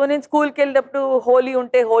 సో నేను స్కూల్కి వెళ్ళినప్పుడు హోలీ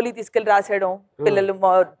ఉంటే హోలీ తీసుకెళ్ళి రాసేయడం పిల్లలు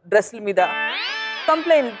డ్రెస్ల మీద,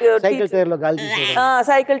 కంప్లైంట్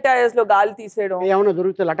సైకిల్ టైర్స్ లో గాలి తీసేయడం,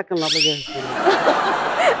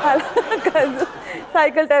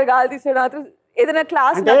 సైకిల్ టైర్ గాలి తీసేయడం, ఏదైనా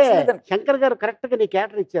క్లాస్. శంకర్ గారు కరెక్ట్ గా నీ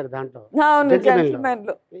క్యారెక్టర్ ఇచ్చారు దాంట్లో.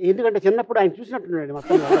 ఎందుకంటే చిన్నప్పుడు ఆయన చూసినట్టున్నాడు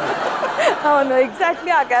మొత్తం. అవును,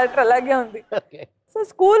 ఎగ్జాక్ట్లీ ఆ క్యారెక్టర్ అలాగే ఉంది. సో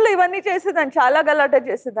స్కూల్లో ఇవన్నీ చేసేదాన్ని, చాలా గలాట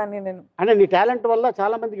చేసేదాన్ని నేను. అంటే నీ టాలెంట్ వల్ల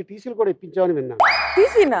చాలా మందికి టీసీలు కూడా ఇప్పించావని విన్నా.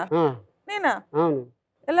 టీసీనా? నేనా? అవును.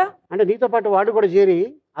 ఎలా అంటే నీతో పాటు వాడు కూడా చేరి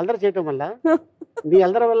అల్లరి చేయటం వల్ల నీ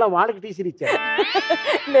అల్లరి వల్ల వాడికి టీసీలు ఇచ్చారు?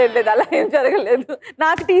 లేదు, అలా ఏం జరగలేదు.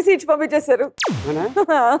 నాకు టీసీ ఇచ్చి పంపించేశారు.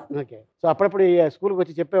 ఓకే. సో అప్పుడప్పుడు స్కూల్కి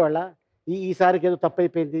వచ్చి చెప్పేవాళ్ళ ఈసారికి ఏదో తప్పు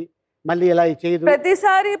అయిపోయింది, మళ్ళీ ఇలా చేయదు?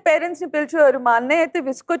 ప్రతిసారి పేరెంట్స్ ని పిలిచేవారు. మా అన్నయ్య అయితే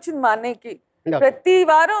విసుకొచ్చింది. మా అన్నయ్యకి ప్రతి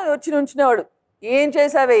వారం వచ్చి నుంచునేవాడు. ఏం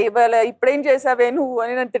చేసావే ఇవాళ, ఇప్పుడేం చేసావే నువ్వు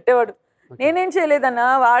అని నన్ను తిట్టేవాడు. నేనేం చేయలేదన్నా,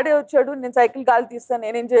 వాడే వచ్చాడు, నేను సైకిల్ గాలి తీస్తాను,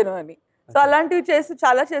 నేనేం చేయను అని. సో అలాంటివి చేసి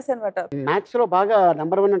చాలా చేశాను అనమాట. మ్యాథ్స్ లో బాగా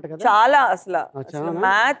నంబర్ 1 అంట కదా? చాలా, అసలు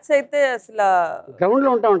మ్యాథ్స్ అయితే అసలు గ్రౌండ్ లో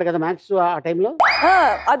ఉంటా కదా మ్యాథ్స్ ఆ టైంలో.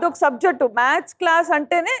 అదొక సబ్జెక్టు. మ్యాథ్స్ క్లాస్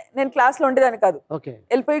అంటేనే నేను క్లాస్ లో ఉండేదాన్ని కాదు.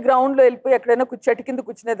 వెళ్ళిపోయి గ్రౌండ్ లో వెళ్ళిపోయి ఎక్కడైనా చెట్టు కింద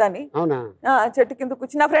కూర్చునేదాన్ని. చెట్టు కింద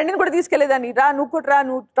కూర్చుని నా ఫ్రెండ్ని కూడా తీసుకెళ్లేదాన్ని. రా నువ్వు కూడా రా,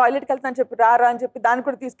 నువ్వు టాయిలెట్కి వెళ్తాను చెప్పి రా అని చెప్పి దాన్ని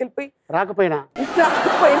కూడా తీసుకెళ్ళిపోయి, రాకపోయినా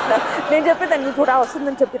నేను చెప్పేదాన్ని నువ్వు కూడా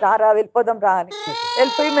వస్తుందని చెప్పి రా వెళ్ళిపోదాం రా అని.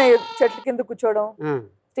 వెళ్ళిపోయి మేము చెట్ల కింద కూర్చోవడం,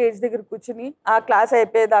 స్టేజ్ దగ్గర కూర్చుని ఆ క్లాస్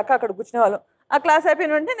అయిపోయేదాకా అక్కడ కూర్చునే వాళ్ళం. ఆ క్లాస్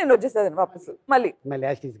అయిపోయిన వెంటనే నేను వచ్చేసేదాన్ని వాపసు మళ్ళీ.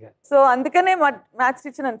 సో అందుకనే మ్యాథ్స్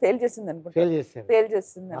టీచర్ నన్ను ఫెయిల్ చేసింది అనుకుంటా. ఫెయిల్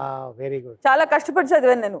చేసింది. చాలా కష్టపడి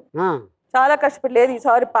చదివాను నేను, చాలా కష్టపడి. లేదు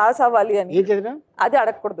ఈసారి పాస్ అవ్వాలి అని. అది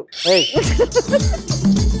అడగకూడదు,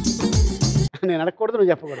 నేను అడగకూడదు,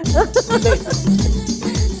 నువ్వు చెప్పకూడదు.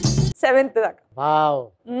 7th దాకా.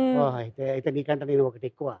 అయితే నీకంటే నేను ఒకటి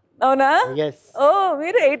ఎక్కువ. అవునా? ఓ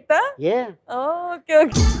మీరు 8th? Okay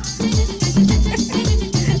okay.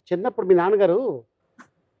 చిన్నప్పుడు మీ నాన్నగారు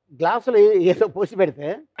గ్లాసులో ఏదో పోసి పెడితే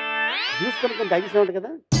జ్యూస్ కొనుక్కొని తాగేసేవాడు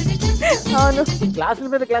కదా? అవును, గ్లాసుల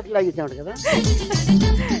మీద గ్లాసులు తాగేసేవాడు కదా?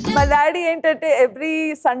 మా డాడీ ఏంటంటే ఎవ్రీ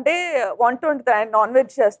సండే వంట వండుతారు. ఆయన నాన్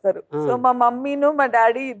వెజ్ చేస్తారు. సో మా మమ్మీను మా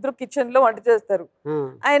డాడీ ఇద్దరు కిచెన్ లో వంట చేస్తారు.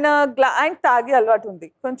 ఆయన తాగే అలవాటు ఉంది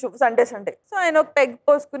కొంచెం సండే. సో ఆయన ఒక పెగ్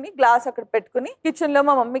పోసుకుని గ్లాస్ అక్కడ పెట్టుకుని కిచెన్ లో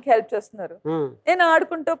మా మమ్మీకి హెల్ప్ చేస్తున్నారు. నేను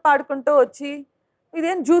ఆడుకుంటూ పాడుకుంటూ వచ్చి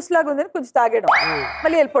ఇదేం జ్యూస్ లాగా ఉందని కొంచెం తాగడం,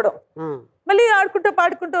 మళ్ళీ వెళ్ళిపోవడం. మళ్ళీ ఆడుకుంటూ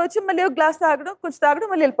పాడుకుంటూ వచ్చి మళ్ళీ ఒక గ్లాస్ తాగడం, కొంచెం తాగడం,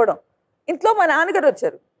 మళ్ళీ వెళ్ళిపోవడం. ఇంట్లో మా నాన్నగారు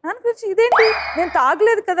వచ్చారు. నాన్నగారు వచ్చి ఇదేంటి, నేను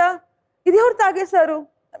తాగలేదు కదా, ఇది ఎవరు తాగేశారు?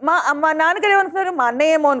 మా నాన్నగారు ఏమనుకున్నారు, మా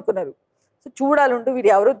అన్నయ్య ఏమో అనుకున్నారు. సో చూడాలంటూ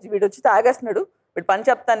వీడు వచ్చి తాగేస్తున్నాడు, వీడు పని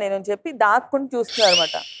చెప్తాను నేను అని చెప్పి దాక్కుని చూస్తున్నారు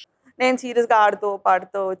అనమాట. నేను సీరియస్గా ఆడుతూ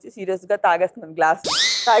పాడుతూ వచ్చి సీరియస్గా తాగేస్తున్నాను గ్లాస్.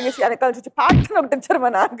 తాగేసి వెనకాల చూసి పాడుతున్న ఒకటి ఇచ్చారు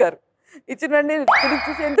మా నాన్నగారు. ఇచ్చిన తిరిగి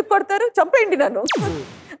చూసి ఎందుకు కొడతారు, చంపేయండి నన్ను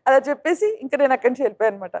అలా చెప్పేసి ఇంకా నేను అక్కడి నుంచి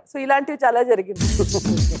వెళ్ళిపోయాను అనమాట. సో ఇలాంటివి చాలా జరిగింది.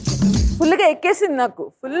 ఫుల్గా ఎక్కేసింది నాకు,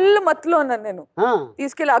 ఫుల్ మత్తులో ఉన్నాను నేను.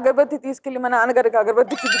 తీసుకెళ్ళి అగరబత్తి తీసుకెళ్ళి మా నాన్నగారికి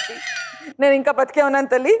అగరబత్తి చూపించి నేను ఇంకా బతికే ఉన్నాను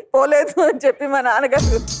తల్లి, పోలేదు అని చెప్పి మా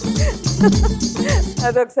నాన్నగారు.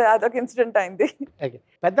 అదొక ఇన్సిడెంట్ అయింది.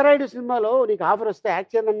 పెద్దరాయుడు సినిమాలో నీకు ఆఫర్ వస్తే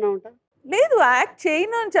యాక్ట్ చేయమన్నా ఉంటా? లేదు, యాక్ట్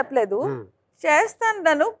చేయను అని చెప్పలేదు, చేస్తాను.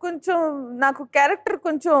 నన్ను కొంచెం నాకు క్యారెక్టర్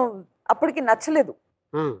కొంచెం అప్పటికి నచ్చలేదు.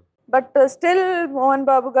 బట్ స్టిల్ మోహన్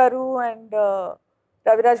బాబు గారు అండ్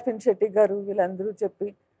రవిరాజ్ పిన్శెట్టి గారు వీళ్ళందరూ చెప్పి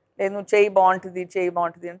లేదు నువ్వు చేయి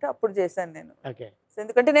బాగుంటుంది అంటే అప్పుడు చేశాను నేను. ఓకే. సో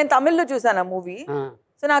ఎందుకంటే నేను తమిళ్లో చూసాను ఆ మూవీ.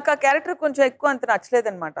 సో నాకు ఆ క్యారెక్టర్ కొంచెం ఎక్కువ అంత నచ్చలేదు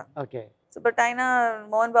అనమాట. ఓకే. సో బట్ ఆయన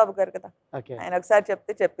మోహన్ బాబు గారు కదా, ఆయన ఒకసారి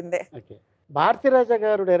చెప్తే చెప్పిందే. ఓకే. భారతీరాజా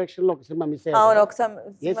గారు డైరెక్షన్ లో ఒక సినిమా మిస్ అయ్యారు. అవును, ఒకసారి.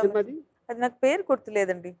 ఏ సినిమా అది? అది నాకు పేరు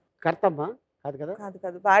గుర్తులేదండి. కర్తమ్మ కాదు కదా?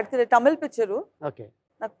 కాదు భారతీయ తమిళ పిక్చరు. ఓకే.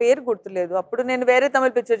 నాకు పేరు గుర్తులేదు. అప్పుడు నేను వేరే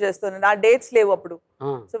తమిళ పిక్చర్ చేస్తున్నాను, ఆ డేట్స్ లేవు అప్పుడు.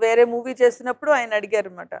 సో వేరే మూవీ చేస్తున్నప్పుడు ఆయన అడిగారు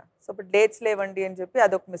అనమాట. సో అప్పుడు డేట్స్ లేవండి అని చెప్పి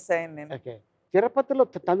అదొక మిస్ అయ్యాను నేను. ఓకే. తిరుపతిలో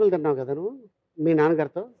తమిళ తిన్నావు కదా నువ్వు మీ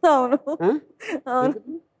నాన్నగారితో? అవును అవును.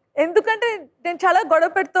 ఎందుకంటే నేను చాలా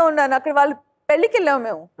గొడవ పెడుతూ ఉన్నాను అక్కడ. వాళ్ళు పెళ్లికి వెళ్ళాము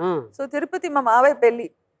మేము. సో తిరుపతి మా మావయ్య పెళ్లి.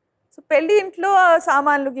 సో పెళ్లి ఇంట్లో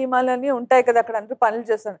సామాన్లు గీమాన్లు అన్నీ ఉంటాయి కదా, అక్కడ అందరూ పనులు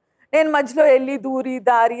చేస్తాను. నేను మధ్యలో వెళ్ళి దూరి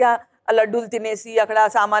దారి లడ్డూలు తినేసి అక్కడ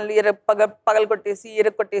సామాన్లు పగలు కొట్టేసి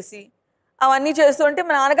కొట్టేసి అవన్నీ చేస్తూ ఉంటే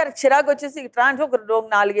మా నాన్నగారికి చిరాకు వచ్చేసి ట్రాన్స్ఫర్ ఒక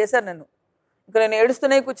 4 వేశారు నన్ను. ఇంకా నేను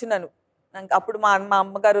ఏడుస్తూనే కూర్చున్నాను. అప్పుడు మా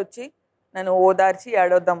అమ్మగారు వచ్చి నన్ను ఓదార్చి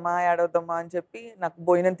ఏడవద్దమ్మా అని చెప్పి నాకు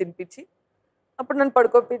భోజనం తినిపించి అప్పుడు నన్ను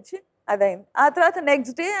పడుకోపించి అదైంది. ఆ తర్వాత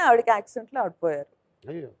నెక్స్ట్ డే ఆవిడకి యాక్సిడెంట్లో ఆడిపోయారు.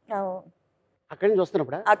 అక్కడి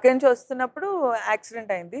నుంచి వస్తున్నప్పుడు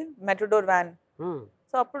యాక్సిడెంట్ అయింది, మెట్రోడోర్ వ్యాన్.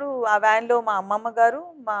 సో అప్పుడు ఆ వ్యాన్లో మా అమ్మమ్మ గారు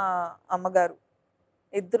మా అమ్మగారు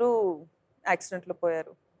ఇద్దరు యాక్సిడెంట్లో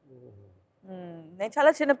పోయారు. నేను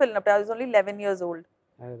చాలా చిన్నపిల్లనప్పుడు, I was only 11 years old.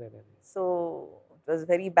 So it was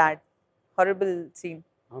very bad, horrible scene.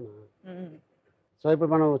 So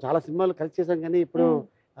ఇప్పుడు మనం చాలా సినిమాలు కలిసి చేసాం కానీ ఇప్పుడు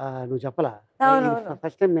నువ్వు చెప్పలా,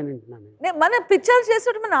 ఫస్ట్ టైం నేను వింటున్నాను. మన పిక్చర్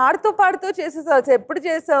చేసేటప్పుడు మన ఆడుతూ పాడుతూ చేసేసావు. ఎప్పుడు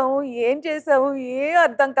చేసాము, ఏం చేసాము, ఏం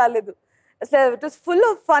అర్థం కాలేదు అసలు. It was full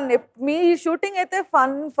of fun. Me shooting అయితే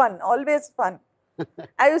fun always fun.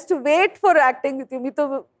 I use to wait for acting with you. మీతో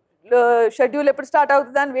షెడ్యూల్ ఎప్పుడు స్టార్ట్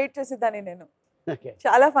అవుతుందా అని వెయిట్ చేసేదాన్ని నేను.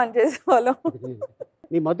 చాలా ఫన్ చేసేవాళ్ళం.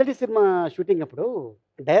 నీ మొదటి సినిమా షూటింగ్ అప్పుడు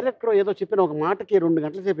డైరెక్టర్ ఏదో చెప్పిన ఒక మాటకి 2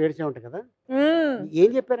 గంటల సేపు ఏడ్చే ఉంటా కదా, ఏం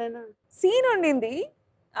చెప్పారు ఆయన? సీన్ ఉండింది,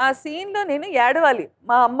 ఆ సీన్ లో నేను ఏడవాలి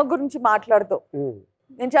మా అమ్మ గురించి మాట్లాడుతూ.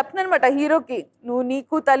 నేను చెప్తున్నాను అనమాట హీరోకి, నువ్వు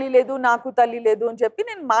నీకు తల్లి లేదు నాకు తల్లి లేదు అని చెప్పి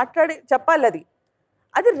నేను మాట్లాడి చెప్పాలి.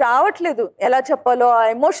 అది రావట్లేదు, ఎలా చెప్పాలో ఆ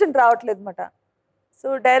ఎమోషన్ రావట్లేదు అనమాట. సో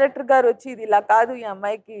డైరెక్టర్ గారు వచ్చి ఇది ఇలా కాదు, ఈ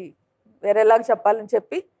అమ్మాయికి వేరేలాగా చెప్పాలని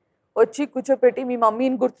చెప్పి వచ్చి కూర్చోపెట్టి మీ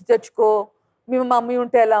మమ్మీని గుర్తు తెచ్చుకో, మీ మమ్మీ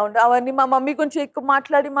ఉంటే ఎలా ఉండే అవన్నీ మా మమ్మీ కొంచెం ఎక్కువ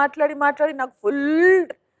మాట్లాడి నాకు ఫుల్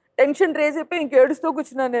టెన్షన్ రేజ్ అయిపోయి ఇంక ఏడుస్తూ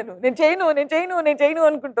కూర్చున్నాను. నేను చేయను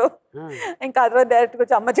అనుకుంటూ. ఇంకా అదే డైరెక్ట్గా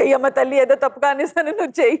వచ్చి అమ్మ చెయ్యమ్మ తల్లి ఏదో తప్పుగా అనేసాను,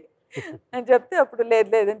 నువ్వు చెయ్యి అని చెప్తే అప్పుడు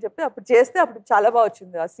లేదని చెప్పి అప్పుడు చేస్తే అప్పుడు చాలా బాగా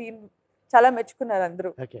వచ్చింది ఆ సీన్. చాలా మెచ్చుకున్నారు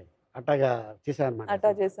అందరూ. అట్టా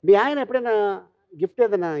చేశాను. మీ ఆయన ఎప్పుడైనా గిఫ్ట్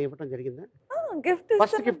ఏదైనా ఇవ్వడం జరిగిందా? గిఫ్ట్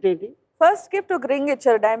ఫస్ట్ గిఫ్ట్ ఏంటి? ఫస్ట్ గిఫ్ట్ ఒక రింగ్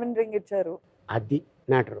ఇచ్చారు, డైమండ్ రింగ్ ఇచ్చారు. అది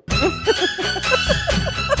matter.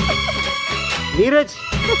 Neeraj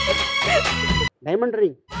diamond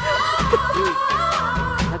ring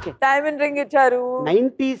diamond ring ఇచ్చారు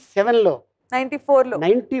 97లో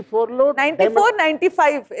 94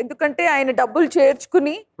 95. ఎందుకంటే ఆయన డబ్బులు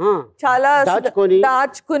చేర్చుకుని చాలా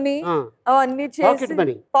దాచుకుని అవన్నీ చేసి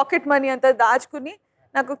పాకెట్ మనీ అంతా దాచుకుని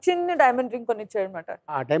నాకు చిన్న డైమండ్ రింగ్ కొనిచ్చాడు అనమాట.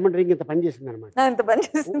 ఆ డైమండ్ రింగ్ ఇంత పని చేసింది అనమాట. ఇంత పని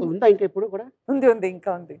చేసింది. ఉందా ఇంకా ఇప్పుడు కూడా? ఉంది ఇంకా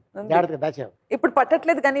ఉంది. దాచావు? ఇప్పుడు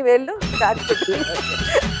పట్టట్లేదు కానీ వేళ్ళు దాచిపెట్టి.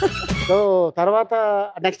 సో తర్వాత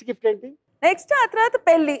నెక్స్ట్ గిఫ్ట్ ఏంటి? నెక్స్ట్ ఆ తర్వాత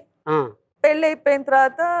పెళ్లి అయిపోయిన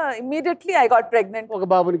తర్వాత ఇమీడియట్లీ ఐ గాట్ ప్రెగ్నెంట్. ఒక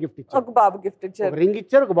బాబుని గిఫ్ట్ ఇచ్చారు. ఒక బాబు గిఫ్ట్ ఇచ్చారు. రింగ్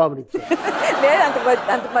ఇచ్చారు, ఒక బాబుని ఇచ్చారు. లేదు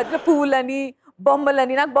అంత మధ్యలో పువ్వులని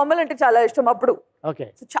బొమ్మలని, నాకు బొమ్మలు అంటే చాలా ఇష్టం అప్పుడు.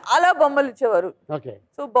 సో చాలా బొమ్మలు ఇచ్చేవారు.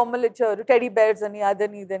 సో బొమ్మలు ఇచ్చేవారు, టెడీ బేర్స్ అని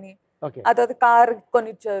అదని ఇదని. ఆ తర్వాత కార్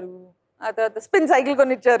కొనిచ్చారు, ఆ తర్వాత స్పిన్ సైకిల్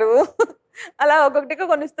కొనిచ్చారు. అలా ఒక్కొక్కటిగా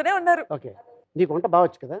కొనిస్తూనే ఉన్నారు. నీకు వంట బాగా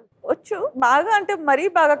వచ్చు కదా? వచ్చు, బాగా అంటే మరీ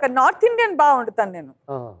బాగా. నార్త్ ఇండియన్ బాగా వండుతాను నేను,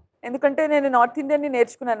 ఎందుకంటే నేను నార్త్ ఇండియన్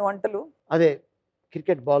నేర్చుకున్నాను వంటలు. అదే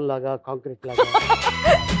క్రికెట్ బాల్ లాగా, కాంక్రీట్ లాగా,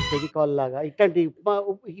 ఫెవికాల్ లాగా ఇట్లాంటి ఉప్మా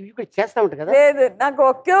ఇవి చేస్తా ఉంటా కదా? లేదు, నాకు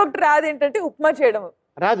ఒకటి రాదు. ఏంటంటే ఉప్మా చేయడం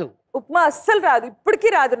రాదు. ఉప్మా అస్సలు రాదు, ఇప్పటికీ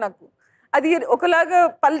రాదు నాకు. అది ఒకలాగా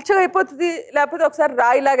పల్చగా అయిపోతుంది, లేకపోతే ఒకసారి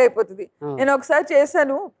రాయిలాగా అయిపోతుంది. నేను ఒకసారి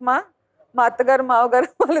చేశాను ఉప్మా, మా అత్తగారు మావగారు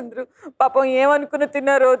వాళ్ళందరూ పాపం ఏమనుకుని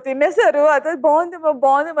తినేశారు. అదే బాగుంది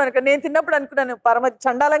మనకు. నేను తిన్నప్పుడు అనుకున్నాను పరమ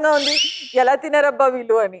చండాలంగా ఉంది, ఎలా తిన్నారబ్బా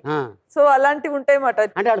వీళ్ళు అని. సో అలాంటివి ఉంటాయి మాట.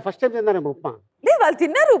 అంటే ఫస్ట్ టైం తిన్నారా ఉప్మా? లేదు, వాళ్ళు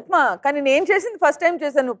తిన్నారు ఉప్మా, కానీ నేను చేసింది ఫస్ట్ టైం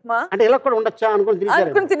చేశాను ఉప్మా. అంటే ఇలా కూడా ఉండొచ్చా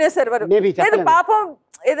అనుకుని తినేశారు వారు. లేదు, పాపం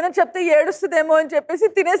ఏదైనా చెప్తే ఏడుస్తుందేమో అని చెప్పేసి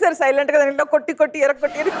తినేశారు సైలెంట్ గా. ఇంట్లో కొట్టి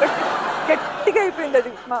ఎరగొట్టి గట్టిగా అయిపోయింది అది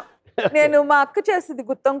ఉప్మా. నేను మా అక్క చేస్తుంది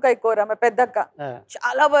గుత్తొంకాయ కూర, మా పెద్దక్క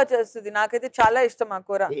చాలా బాగా చేస్తుంది. నాకైతే చాలా ఇష్టం ఆ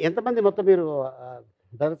కూర. ఎంతమంది మొత్తం మీరు?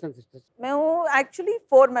 మేము యాక్చువల్లీ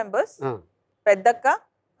 4 members. పెద్దక్క,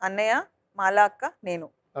 అన్నయ్య, మాలా అక్క, నేను.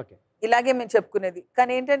 ఇలాగే మేము చెప్పుకునేది.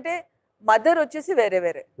 కానీ ఏంటంటే మదర్ వచ్చేసి వేరే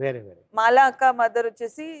వేరే. మాలా అక్క మదర్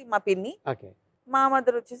వచ్చేసి మా పిన్ని, మా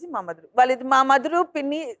మదర్ వచ్చేసి మా మదర్. వాళ్ళది మా మదరు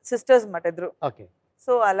పిన్ని సిస్టర్స్ అన్నమాట ఇద్దరు.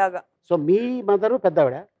 సో అలాగా. సో మీ మదరు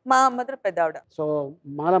పెద్దవిడ, మా మదర్ పెద్దవిడ. సో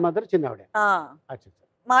మాలా మదర్ చిన్నవిడ.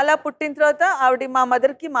 మాలా పుట్టిన తర్వాత ఆవిడ మా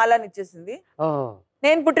మదర్ కి మాలాని ఇచ్చేసింది.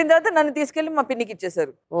 నేను పుట్టిన తర్వాత నన్ను తీసుకెళ్లి మా పిన్నికి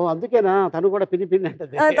ఇచ్చేసారు. అందుకేనా తను కూడా పిన్ని పిన్ని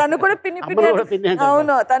అంటది. తను కూడా పిన్ని పిన్ని.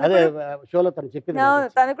 అవును, తను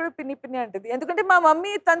కూడా పిన్ని పిన్ని అంటది. ఎందుకంటే మా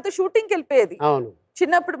మమ్మీ తనతో షూటింగ్ కి వెళ్ళిపోయేది.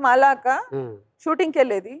 చిన్నప్పుడు మాలాక షూటింగ్ కి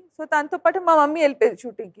వెళ్ళేది. సో తనతో పాటు మా మమ్మీ వెళ్ళిపోయేది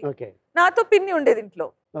షూటింగ్ కి. నాతో పిన్ని ఉండేది ఇంట్లో.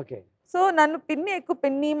 సో నన్ను పిన్ని ఎక్కువ,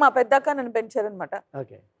 పిన్ని మా పెద్దక్క నన్ను పెంచారనమాట.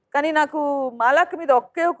 కానీ నాకు మాలాక మీద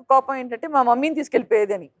ఒకే ఒక కోపం ఏంటంటే మా మమ్మీని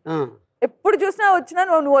తీసుకెళ్ళిపోయేది అని. ఎప్పుడు చూసినా వచ్చినా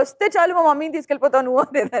నువ్వు వస్తే చాలు మా మమ్మీని తీసుకెళ్ళిపోతావు నువ్వు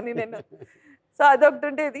అనేదాన్ని నేను. సో అదొకటి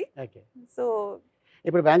ఉండేది. సో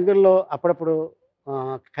ఇప్పుడు బెంగళూరులో అప్పుడప్పుడు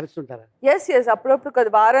కలుస్తుంటారా? ఎస్, అప్పుడప్పుడు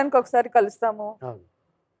కదా, వారానికి ఒకసారి కలుస్తాము.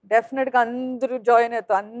 డెఫినెట్ గా అందరూ జాయిన్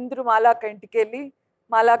అవుతాం. అందరూ మాలాక ఇంటికి వెళ్ళి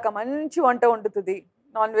మాలాక మంచి వంట వండుతుంది,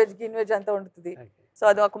 నాన్ వెజ్ గిన్ వెజ్ అంతా వండుతుంది. సో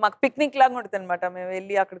అది ఒక మాకు పిక్నిక్ లాగా ఉంటుంది అనమాట. మేము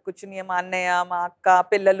వెళ్ళి అక్కడ కూర్చుని మా అన్నయ్య, మా అక్క,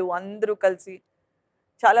 పిల్లలు అందరూ కలిసి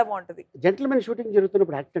చాలా బాగుంటది. జెంటిల్మెన్ షూటింగ్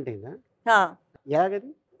జరుగుతున్నప్పుడు యాక్సిడెంట్ అయిందా?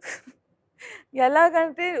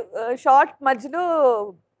 ఎలాగంటే షార్ట్ మధ్యలో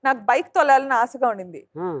నాకు బైక్ తోలాలని ఆశగా ఉండింది.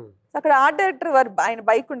 అక్కడ ఆర్ట్ డైరెక్టర్ ఆయన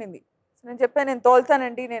బైక్ ఉండింది. నేను చెప్పాను నేను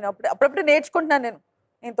తోలుతానండి, నేను అప్పుడప్పుడు నేర్చుకుంటున్నాను,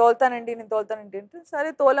 నేను తోలుతానండి అంటే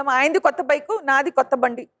సరే తోలం. ఆయనది కొత్త బైక్, నాది కొత్త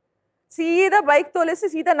బండి. సీదా బైక్ తోలేసి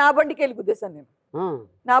సీదా నా బండికి వెళ్ళి గుద్దేశాను నేను.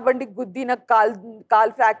 నా బండికి గుద్ది నాకు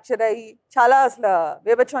కాల్ ఫ్రాక్చర్ అయ్యి చాలా అసలు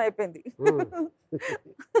విభత్సం అయిపోయింది.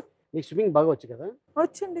 స్విమ్మింగ్ బాగా వచ్చు కదా?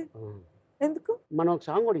 వచ్చండి. ఎందుకు? మనం ఒక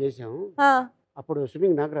సాంగ్ కూడా చేసాము, అప్పుడు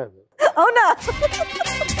స్విమ్మింగ్ నాకు రాదు. అవునా?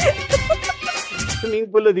 స్విమ్మింగ్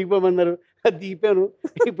పూల్ లో దిగిపోమన్నారు, దిగిపోయాను.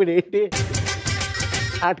 ఇప్పుడు ఏంటి,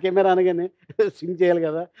 హాట్ కెమెరా అనగానే స్విమ్ చేయాలి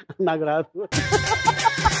కదా, నాకు రాదు.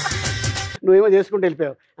 నువ్వేమో చేసుకుంటూ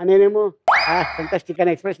వెళ్ళిపోయావు, నేనేమో ఫెంటాస్టిక్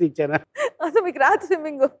అని ఎక్స్ప్రెషన్ ఇచ్చాను. అసలు మీకు రాదు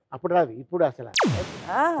స్విమ్మింగ్? అప్పుడు రాదు, ఇప్పుడు అసలు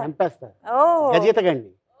చంపేస్తా. గజీతగండి,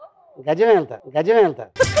 గజమే వెళ్తా.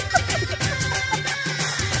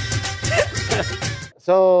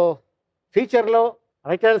 సో ఫ్యూచర్లో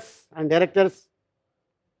writers and directors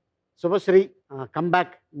Subhashree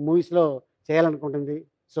comeback మూవీస్లో చేయాలనుకుంటుంది.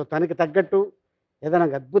 సో తనకి తగ్గట్టు ఏదైనా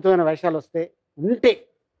అద్భుతమైన వేషాలు ఉంటే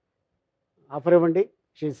ఆఫర్ ఇవ్వండి.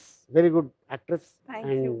 She is very good actress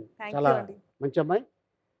and చాలా మంచి అమ్మాయి.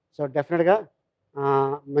 సో డెఫినెట్గా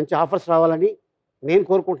మంచి ఆఫర్స్ రావాలని నేను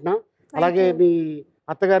కోరుకుంటున్నా. అలాగే మీ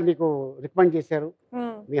అత్తగారు మీకు రికమెండ్ చేశారు,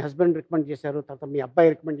 మీ హస్బెండ్ రికమెండ్ చేశారు, తర్వాత మీ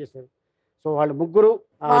అబ్బాయి రికమెండ్ చేశారు. సో వాళ్ళు ముగ్గురు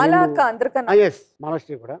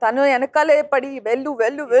మాలాశ్రీ కూడా తను వెనకాలే పడి వెళ్ళు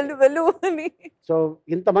వెళ్ళు వెళ్ళు వెళ్ళు అని. సో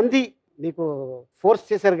ఇంతమంది నీకు ఫోర్స్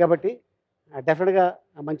చేశారు కాబట్టి డెఫినెట్గా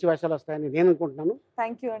మంచి వేషాలు వస్తాయని నేను అనుకుంటున్నాను.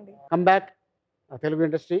 థ్యాంక్ యూ అండి. Come back Telugu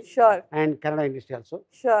industry and Kannada industry also.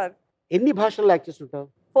 ఎన్ని భాషల్లో యాక్ట్ చేస్తుంటావు?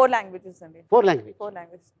 4 లాంగ్వేజెస్ అండి. 4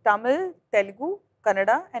 లాంగ్వేజ్, తమిళ్, తెలుగు,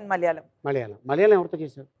 కన్నడ అండ్ మలయాళం. మలయాళం ఎవరితో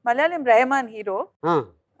చేశారు? Malayalam Rahman hero,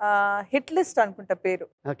 hit list అనుకుంటా పేరు.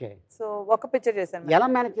 సో ఒక పిక్చర్ చేశాను. ఎలా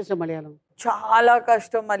మేనేజ్ చేసావు మలయాళం? చాలా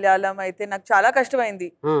కష్టం. మలయాళం అయితే నాకు చాలా కష్టమైంది.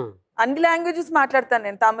 అన్ని లాంగ్వేజెస్ మాట్లాడతాను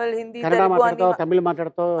నేను, తమిళ్, హిందీ, తెలుగు, తమిళ్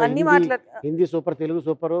మాట్లాడతావు, అన్ని మాట్లాడతాను. Hindi super, Telugu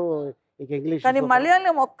super, English. కానీ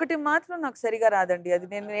మలయాళం ఒక్కటి మాత్రం నాకు సరిగా రాదండి. అది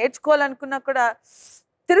నేను నేర్చుకోవాలనుకున్నా కూడా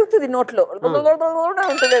తిరుగుతుంది నోట్లో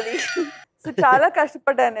ఉంటుంది అది. సో చాలా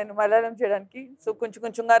కష్టపడ్డాను నేను మలయాళం చేయడానికి. సో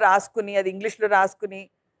కొంచెంగా రాసుకుని, అది ఇంగ్లీష్లో రాసుకుని,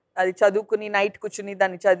 అది చదువుకుని, నైట్ కూర్చుని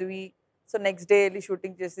దాన్ని చదివి, సో నెక్స్ట్ డే వెళ్ళి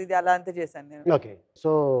షూటింగ్ చేసేది, అలా అంతా చేశాను నేను. Okay.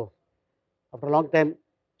 So after long time,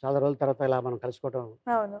 చాలా రోజుల తర్వాత ఇలా మనం కలుసుకోవడం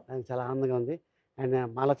చాలా ఆనందంగా ఉంది. అండ్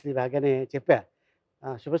మాలశ్రీ రాగానే చెప్పా,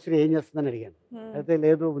 శుభశ్రీ ఏం చేస్తుందని అడిగాను. అయితే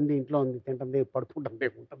లేదు, ఉంది, ఇంట్లో ఉంది, తింటుంది, పడుకుంటుంది,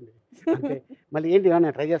 ఉంటుంది. అంటే మళ్ళీ ఏంటి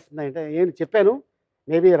ఏమన్నా ట్రై చేస్తుందా అంటే ఏంటి చెప్పాను,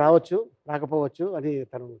 మేబీ రావచ్చు, రాకపోవచ్చు అని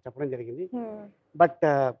తను చెప్పడం జరిగింది. బట్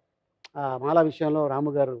మాలా విషయంలో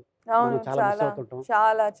రాము గారు చాలా మిస్ అవుతుంటాం.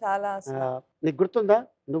 నీకు గుర్తుందా,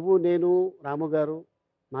 నువ్వు, నేను, రాము గారు,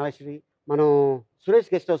 మాలశ్రీ మనం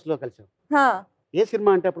సురేష్ గెస్ట్ హౌస్ లో కలిసాం. ఏ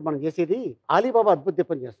సినిమా అంటే అప్పుడు మనం చేసేది ఆలీబాబా అద్భుత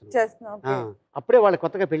దీపం చేస్తున్నాం. అప్పుడే వాళ్ళ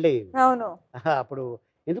కొత్తగా పెళ్లి అయ్యింది. అప్పుడు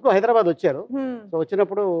ఎందుకో హైదరాబాద్ వచ్చారు. సో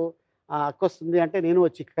వచ్చినప్పుడు అక్క వస్తుంది అంటే నేను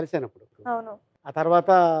వచ్చి కలిసాను అప్పుడు. ఆ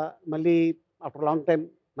తర్వాత మళ్ళీ ఆఫ్టర్ లాంగ్ టైం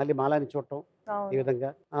మళ్ళీ మాలాని చూడటం ఈ విధంగా.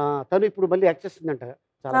 తను ఇప్పుడు మళ్ళీ యాక్ట్ చేస్తుందంట,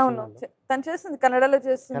 కన్నడలో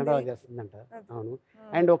చేస్తుందంట. అవును.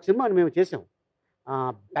 అండ్ ఒక సినిమా మేము చేసాం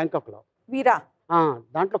బ్యాంకాక్ లో, వీరా.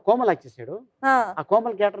 దాంట్లో కోమల్ యాక్ట్ చేశాడు. ఆ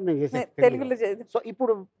కోమల్ క్యారెక్టర్ నేను చేశాను తెలుగులో. సో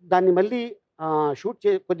ఇప్పుడు దాన్ని మళ్ళీ షూట్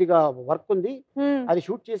కొద్దిగా వర్క్ ఉంది, అది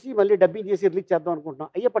షూట్ చేసి మళ్ళీ డబ్బింగ్ చేసి రిలీజ్ చేద్దాం అనుకుంటున్నాం.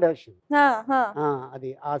 అయ్యప్ప డైరెక్షన్ అది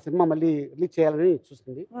ఆ సినిమా మళ్ళీ రిలీజ్ చేయాలని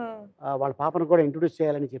చూస్తుంది. వాళ్ళ పాపను కూడా ఇంట్రొడ్యూస్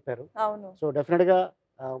చేయాలని చెప్పారు. సో డెఫినెట్ గా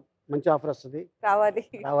మంచి ఆఫర్ వస్తుంది,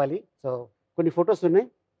 రావాలి. సో కొన్ని ఫొటోస్ ఉన్నాయి,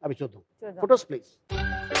 అవి చూద్దాం. Photos please.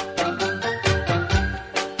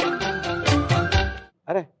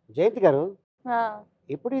 అరే జయంతి గారు,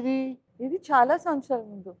 ఎప్పుడు ఇది చాలా సంవత్సరాల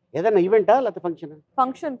ముందు. ఏదైనా ఈవెంటా లేకపోతే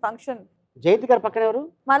ఫంక్షన్. జయంతి గారు పక్కన ఎవరు?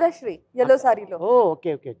 మాలాశ్రీ, ఎల్లో సారీలో.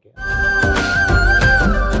 ఓకే.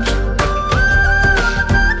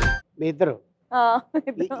 మీ ఇద్దరు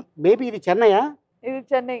మేబీ ఇది చెన్నైయా? ఇది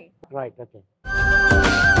చెన్నై. Right, okay.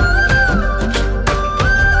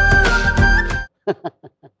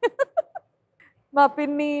 మా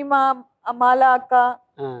పిన్ని, మాలా అక్క,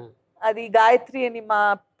 అది గాయత్రి అని మా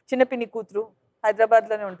చిన్న పిన్ని కూతురు, హైదరాబాద్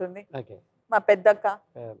లోనే ఉంటుంది. మా పెద్దక్క.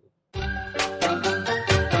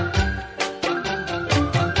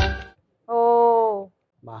 ఓ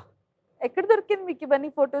ఎక్కడ దొరికింది మీకు ఇవన్నీ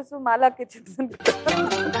ఫొటోస్? మాలాకి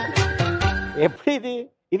ఎప్పుడు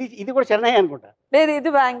ఇది కూడా చెన్నై అనుకుంటా. లేదు, ఇది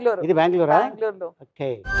బెంగళూరు. ఇది బెంగళూరులో. ఓకే.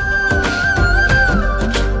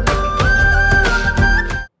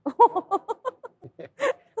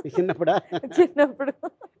 చిన్నప్పుడు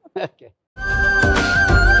ఓకే.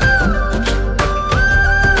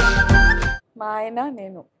 మా ఆయన,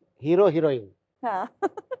 నేను. హీరో హీరోయిన్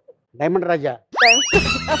డైమండ్ రాజా.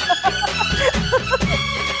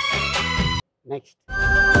 Next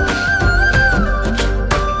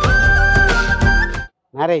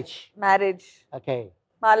marriage. ఓకే.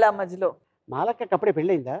 మాలా మధ్యలో. మాలక్క అప్పుడే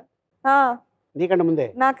పెళ్ళయిందా? నీకన్నా ముందే?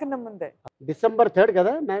 నాకన్నా ముందే. December 3rd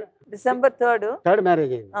కదా? December 3rd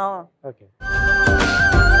మ్యారేజ్ అయింది. ఓకే.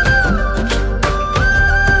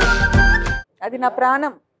 అది నా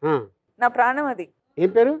ప్రాణం. అది ఏం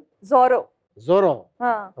పేరు? జోరో.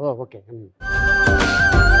 ఓకే.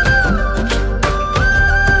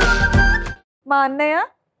 మా అన్నయ్య,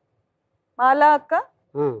 మాలా అక్క,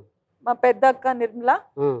 మా పెద్ద అక్క నిర్మల,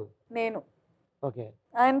 నేను. ఓకే.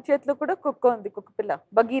 ఆయన చేతిలో కూడా కుక్క ఉంది, కుక్క పిల్ల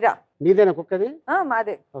బగీరా. మీదేనా కుక్కది?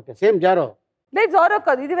 మాదే. ఓకే. సేమ్ జారో? లేదు, జోరో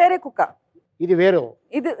కాదు, ఇది వేరే కుక్క. ఇది వేరు?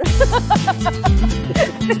 ఇది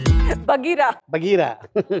బగీరా.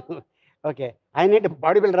 ఓకే. ఆయన ఏంటి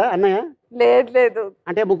బాడీ బిల్డరా అన్నయ్య? లేదు.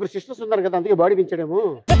 అంటే ముగ్గురు సిస్టర్స్ ఉన్నారు కదా, అందుకే బాడీ పెంచడేమో.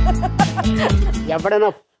 ఎవడైనా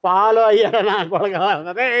ఫాలో అయ్యాడనా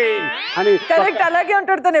అని. కరెక్ట్, అలాగే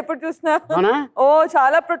ఉంటాడు తను ఎప్పుడు చూసినా. ఓ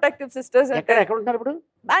చాలా ప్రొటెక్టివ్ సిస్టర్స్. ఎక్కడ ఉంటున్నారు ఇప్పుడు?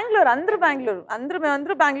 బెంగళూరు.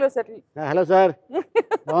 మేమందరూ బెంగళూరు సెటిల్. హలో సార్,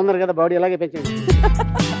 బాగున్నారు కదా? బాడీ అలాగే పెంచండి.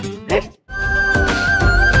 Next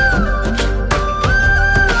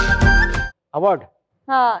award.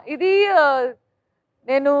 ఇది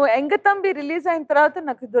నేను ఎంగతంబి రిలీజ్ అయిన తర్వాత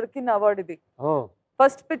నాకు దొరికిన అవార్డు ఇది.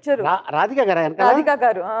 First picture. రాధిక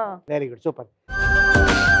గారు. Very good, super.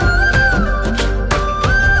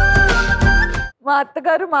 మా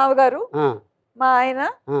అత్తగారు, మావగారు, మా ఆయన,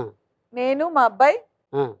 నేను, మా అబ్బాయి,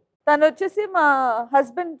 తను వచ్చేసి మా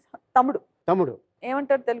హస్బెండ్ తమ్ముడు.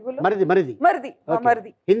 ఏమంటారు తెలుగులో? మరిది.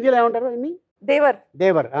 హిందీలో ఏమంటారు? దేవర్.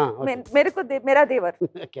 మేరా దేవర్.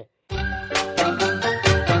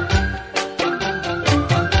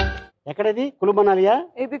 ఎక్కడది? కులుమనాలియా?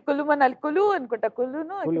 ఇది కులుమనాలి. కులు అనుకుంటా.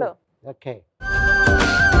 కులును ఇక్కడ. ఓకే.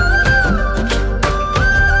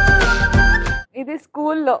 ఇది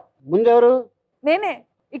స్కూల్లో. ముందెవరు? నేనే.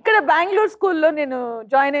 ఇక్కడ బెంగళూరు స్కూల్లో నేను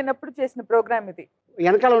జాయిన్ అయినప్పుడు చేసిన ప్రోగ్రామ్ ఇది.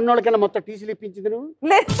 వెనకాల ఉన్నోళ్ళకైనా మొత్తం టీసీలు ఇప్పించింది నువ్వు?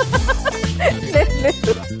 లేదు.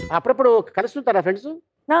 అప్పుడప్పుడు కలుస్తుంటారా ఫ్రెండ్స్?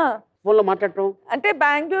 ఫోన్ లో మాట్లాడటం అంటే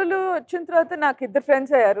బెంగళూరు వచ్చిన తర్వాత నాకు ఇద్దరు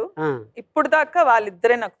ఫ్రెండ్స్ అయ్యారు. ఇప్పుడు దాకా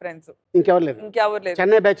వాళ్ళిద్దరే నాకు ఫ్రెండ్స్. ఇంకెవరు లేరు?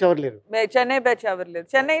 చెన్నై బ్యాచ్ ఎవరు లేరు?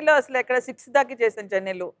 చెన్నైలో అసలు ఎక్కడ 6th దాకా చేశాను.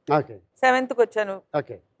 చెన్నైలో 7th కి వచ్చాను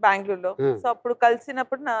బెంగళూరులో. సో అప్పుడు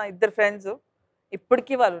కలిసినప్పుడు నా ఇద్దరు ఫ్రెండ్స్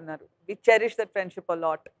ఇప్పటికీ వాళ్ళు ఉన్నారు. వి cherish that friendship a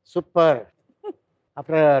lot. Super.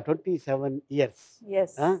 After 27 years.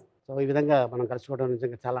 So ఈ విధంగా మనం కలుసుకోవడం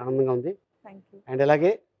నిజంగా చాలా ఆనందంగా ఉంది. అండ్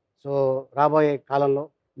అలాగే సో రాబోయే కాలంలో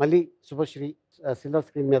మళ్ళీ శుభశ్రీ సిల్వర్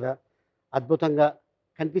స్క్రీన్ మీద అద్భుతంగా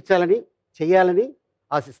కనిపించాలని, చేయాలని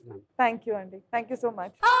ఆశిస్తున్నాను. థ్యాంక్ యూ అండి. Thank you so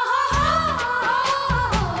much.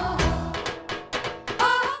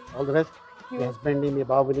 All the best. మీ హస్బెండ్ని, మీ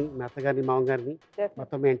బాబుని, మీ అత్తగారిని, మామగారిని,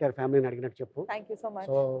 మొత్తం మీ ఎంటైర్ ఫ్యామిలీని అడిగినట్టు చెప్పు.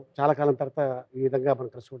 సో చాలా కాలం తర్వాత ఈ విధంగా మనం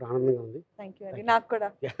కలుసుకోవడం ఆనందంగా ఉంది. నాకు కూడా.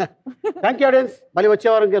 Thank you audience. మళ్ళీ వచ్చే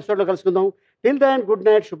వారం ఎపిసోడ్లో కలుసుకుందాం. Till then good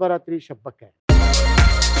night, శుభరాత్రి, షబ్బక్క.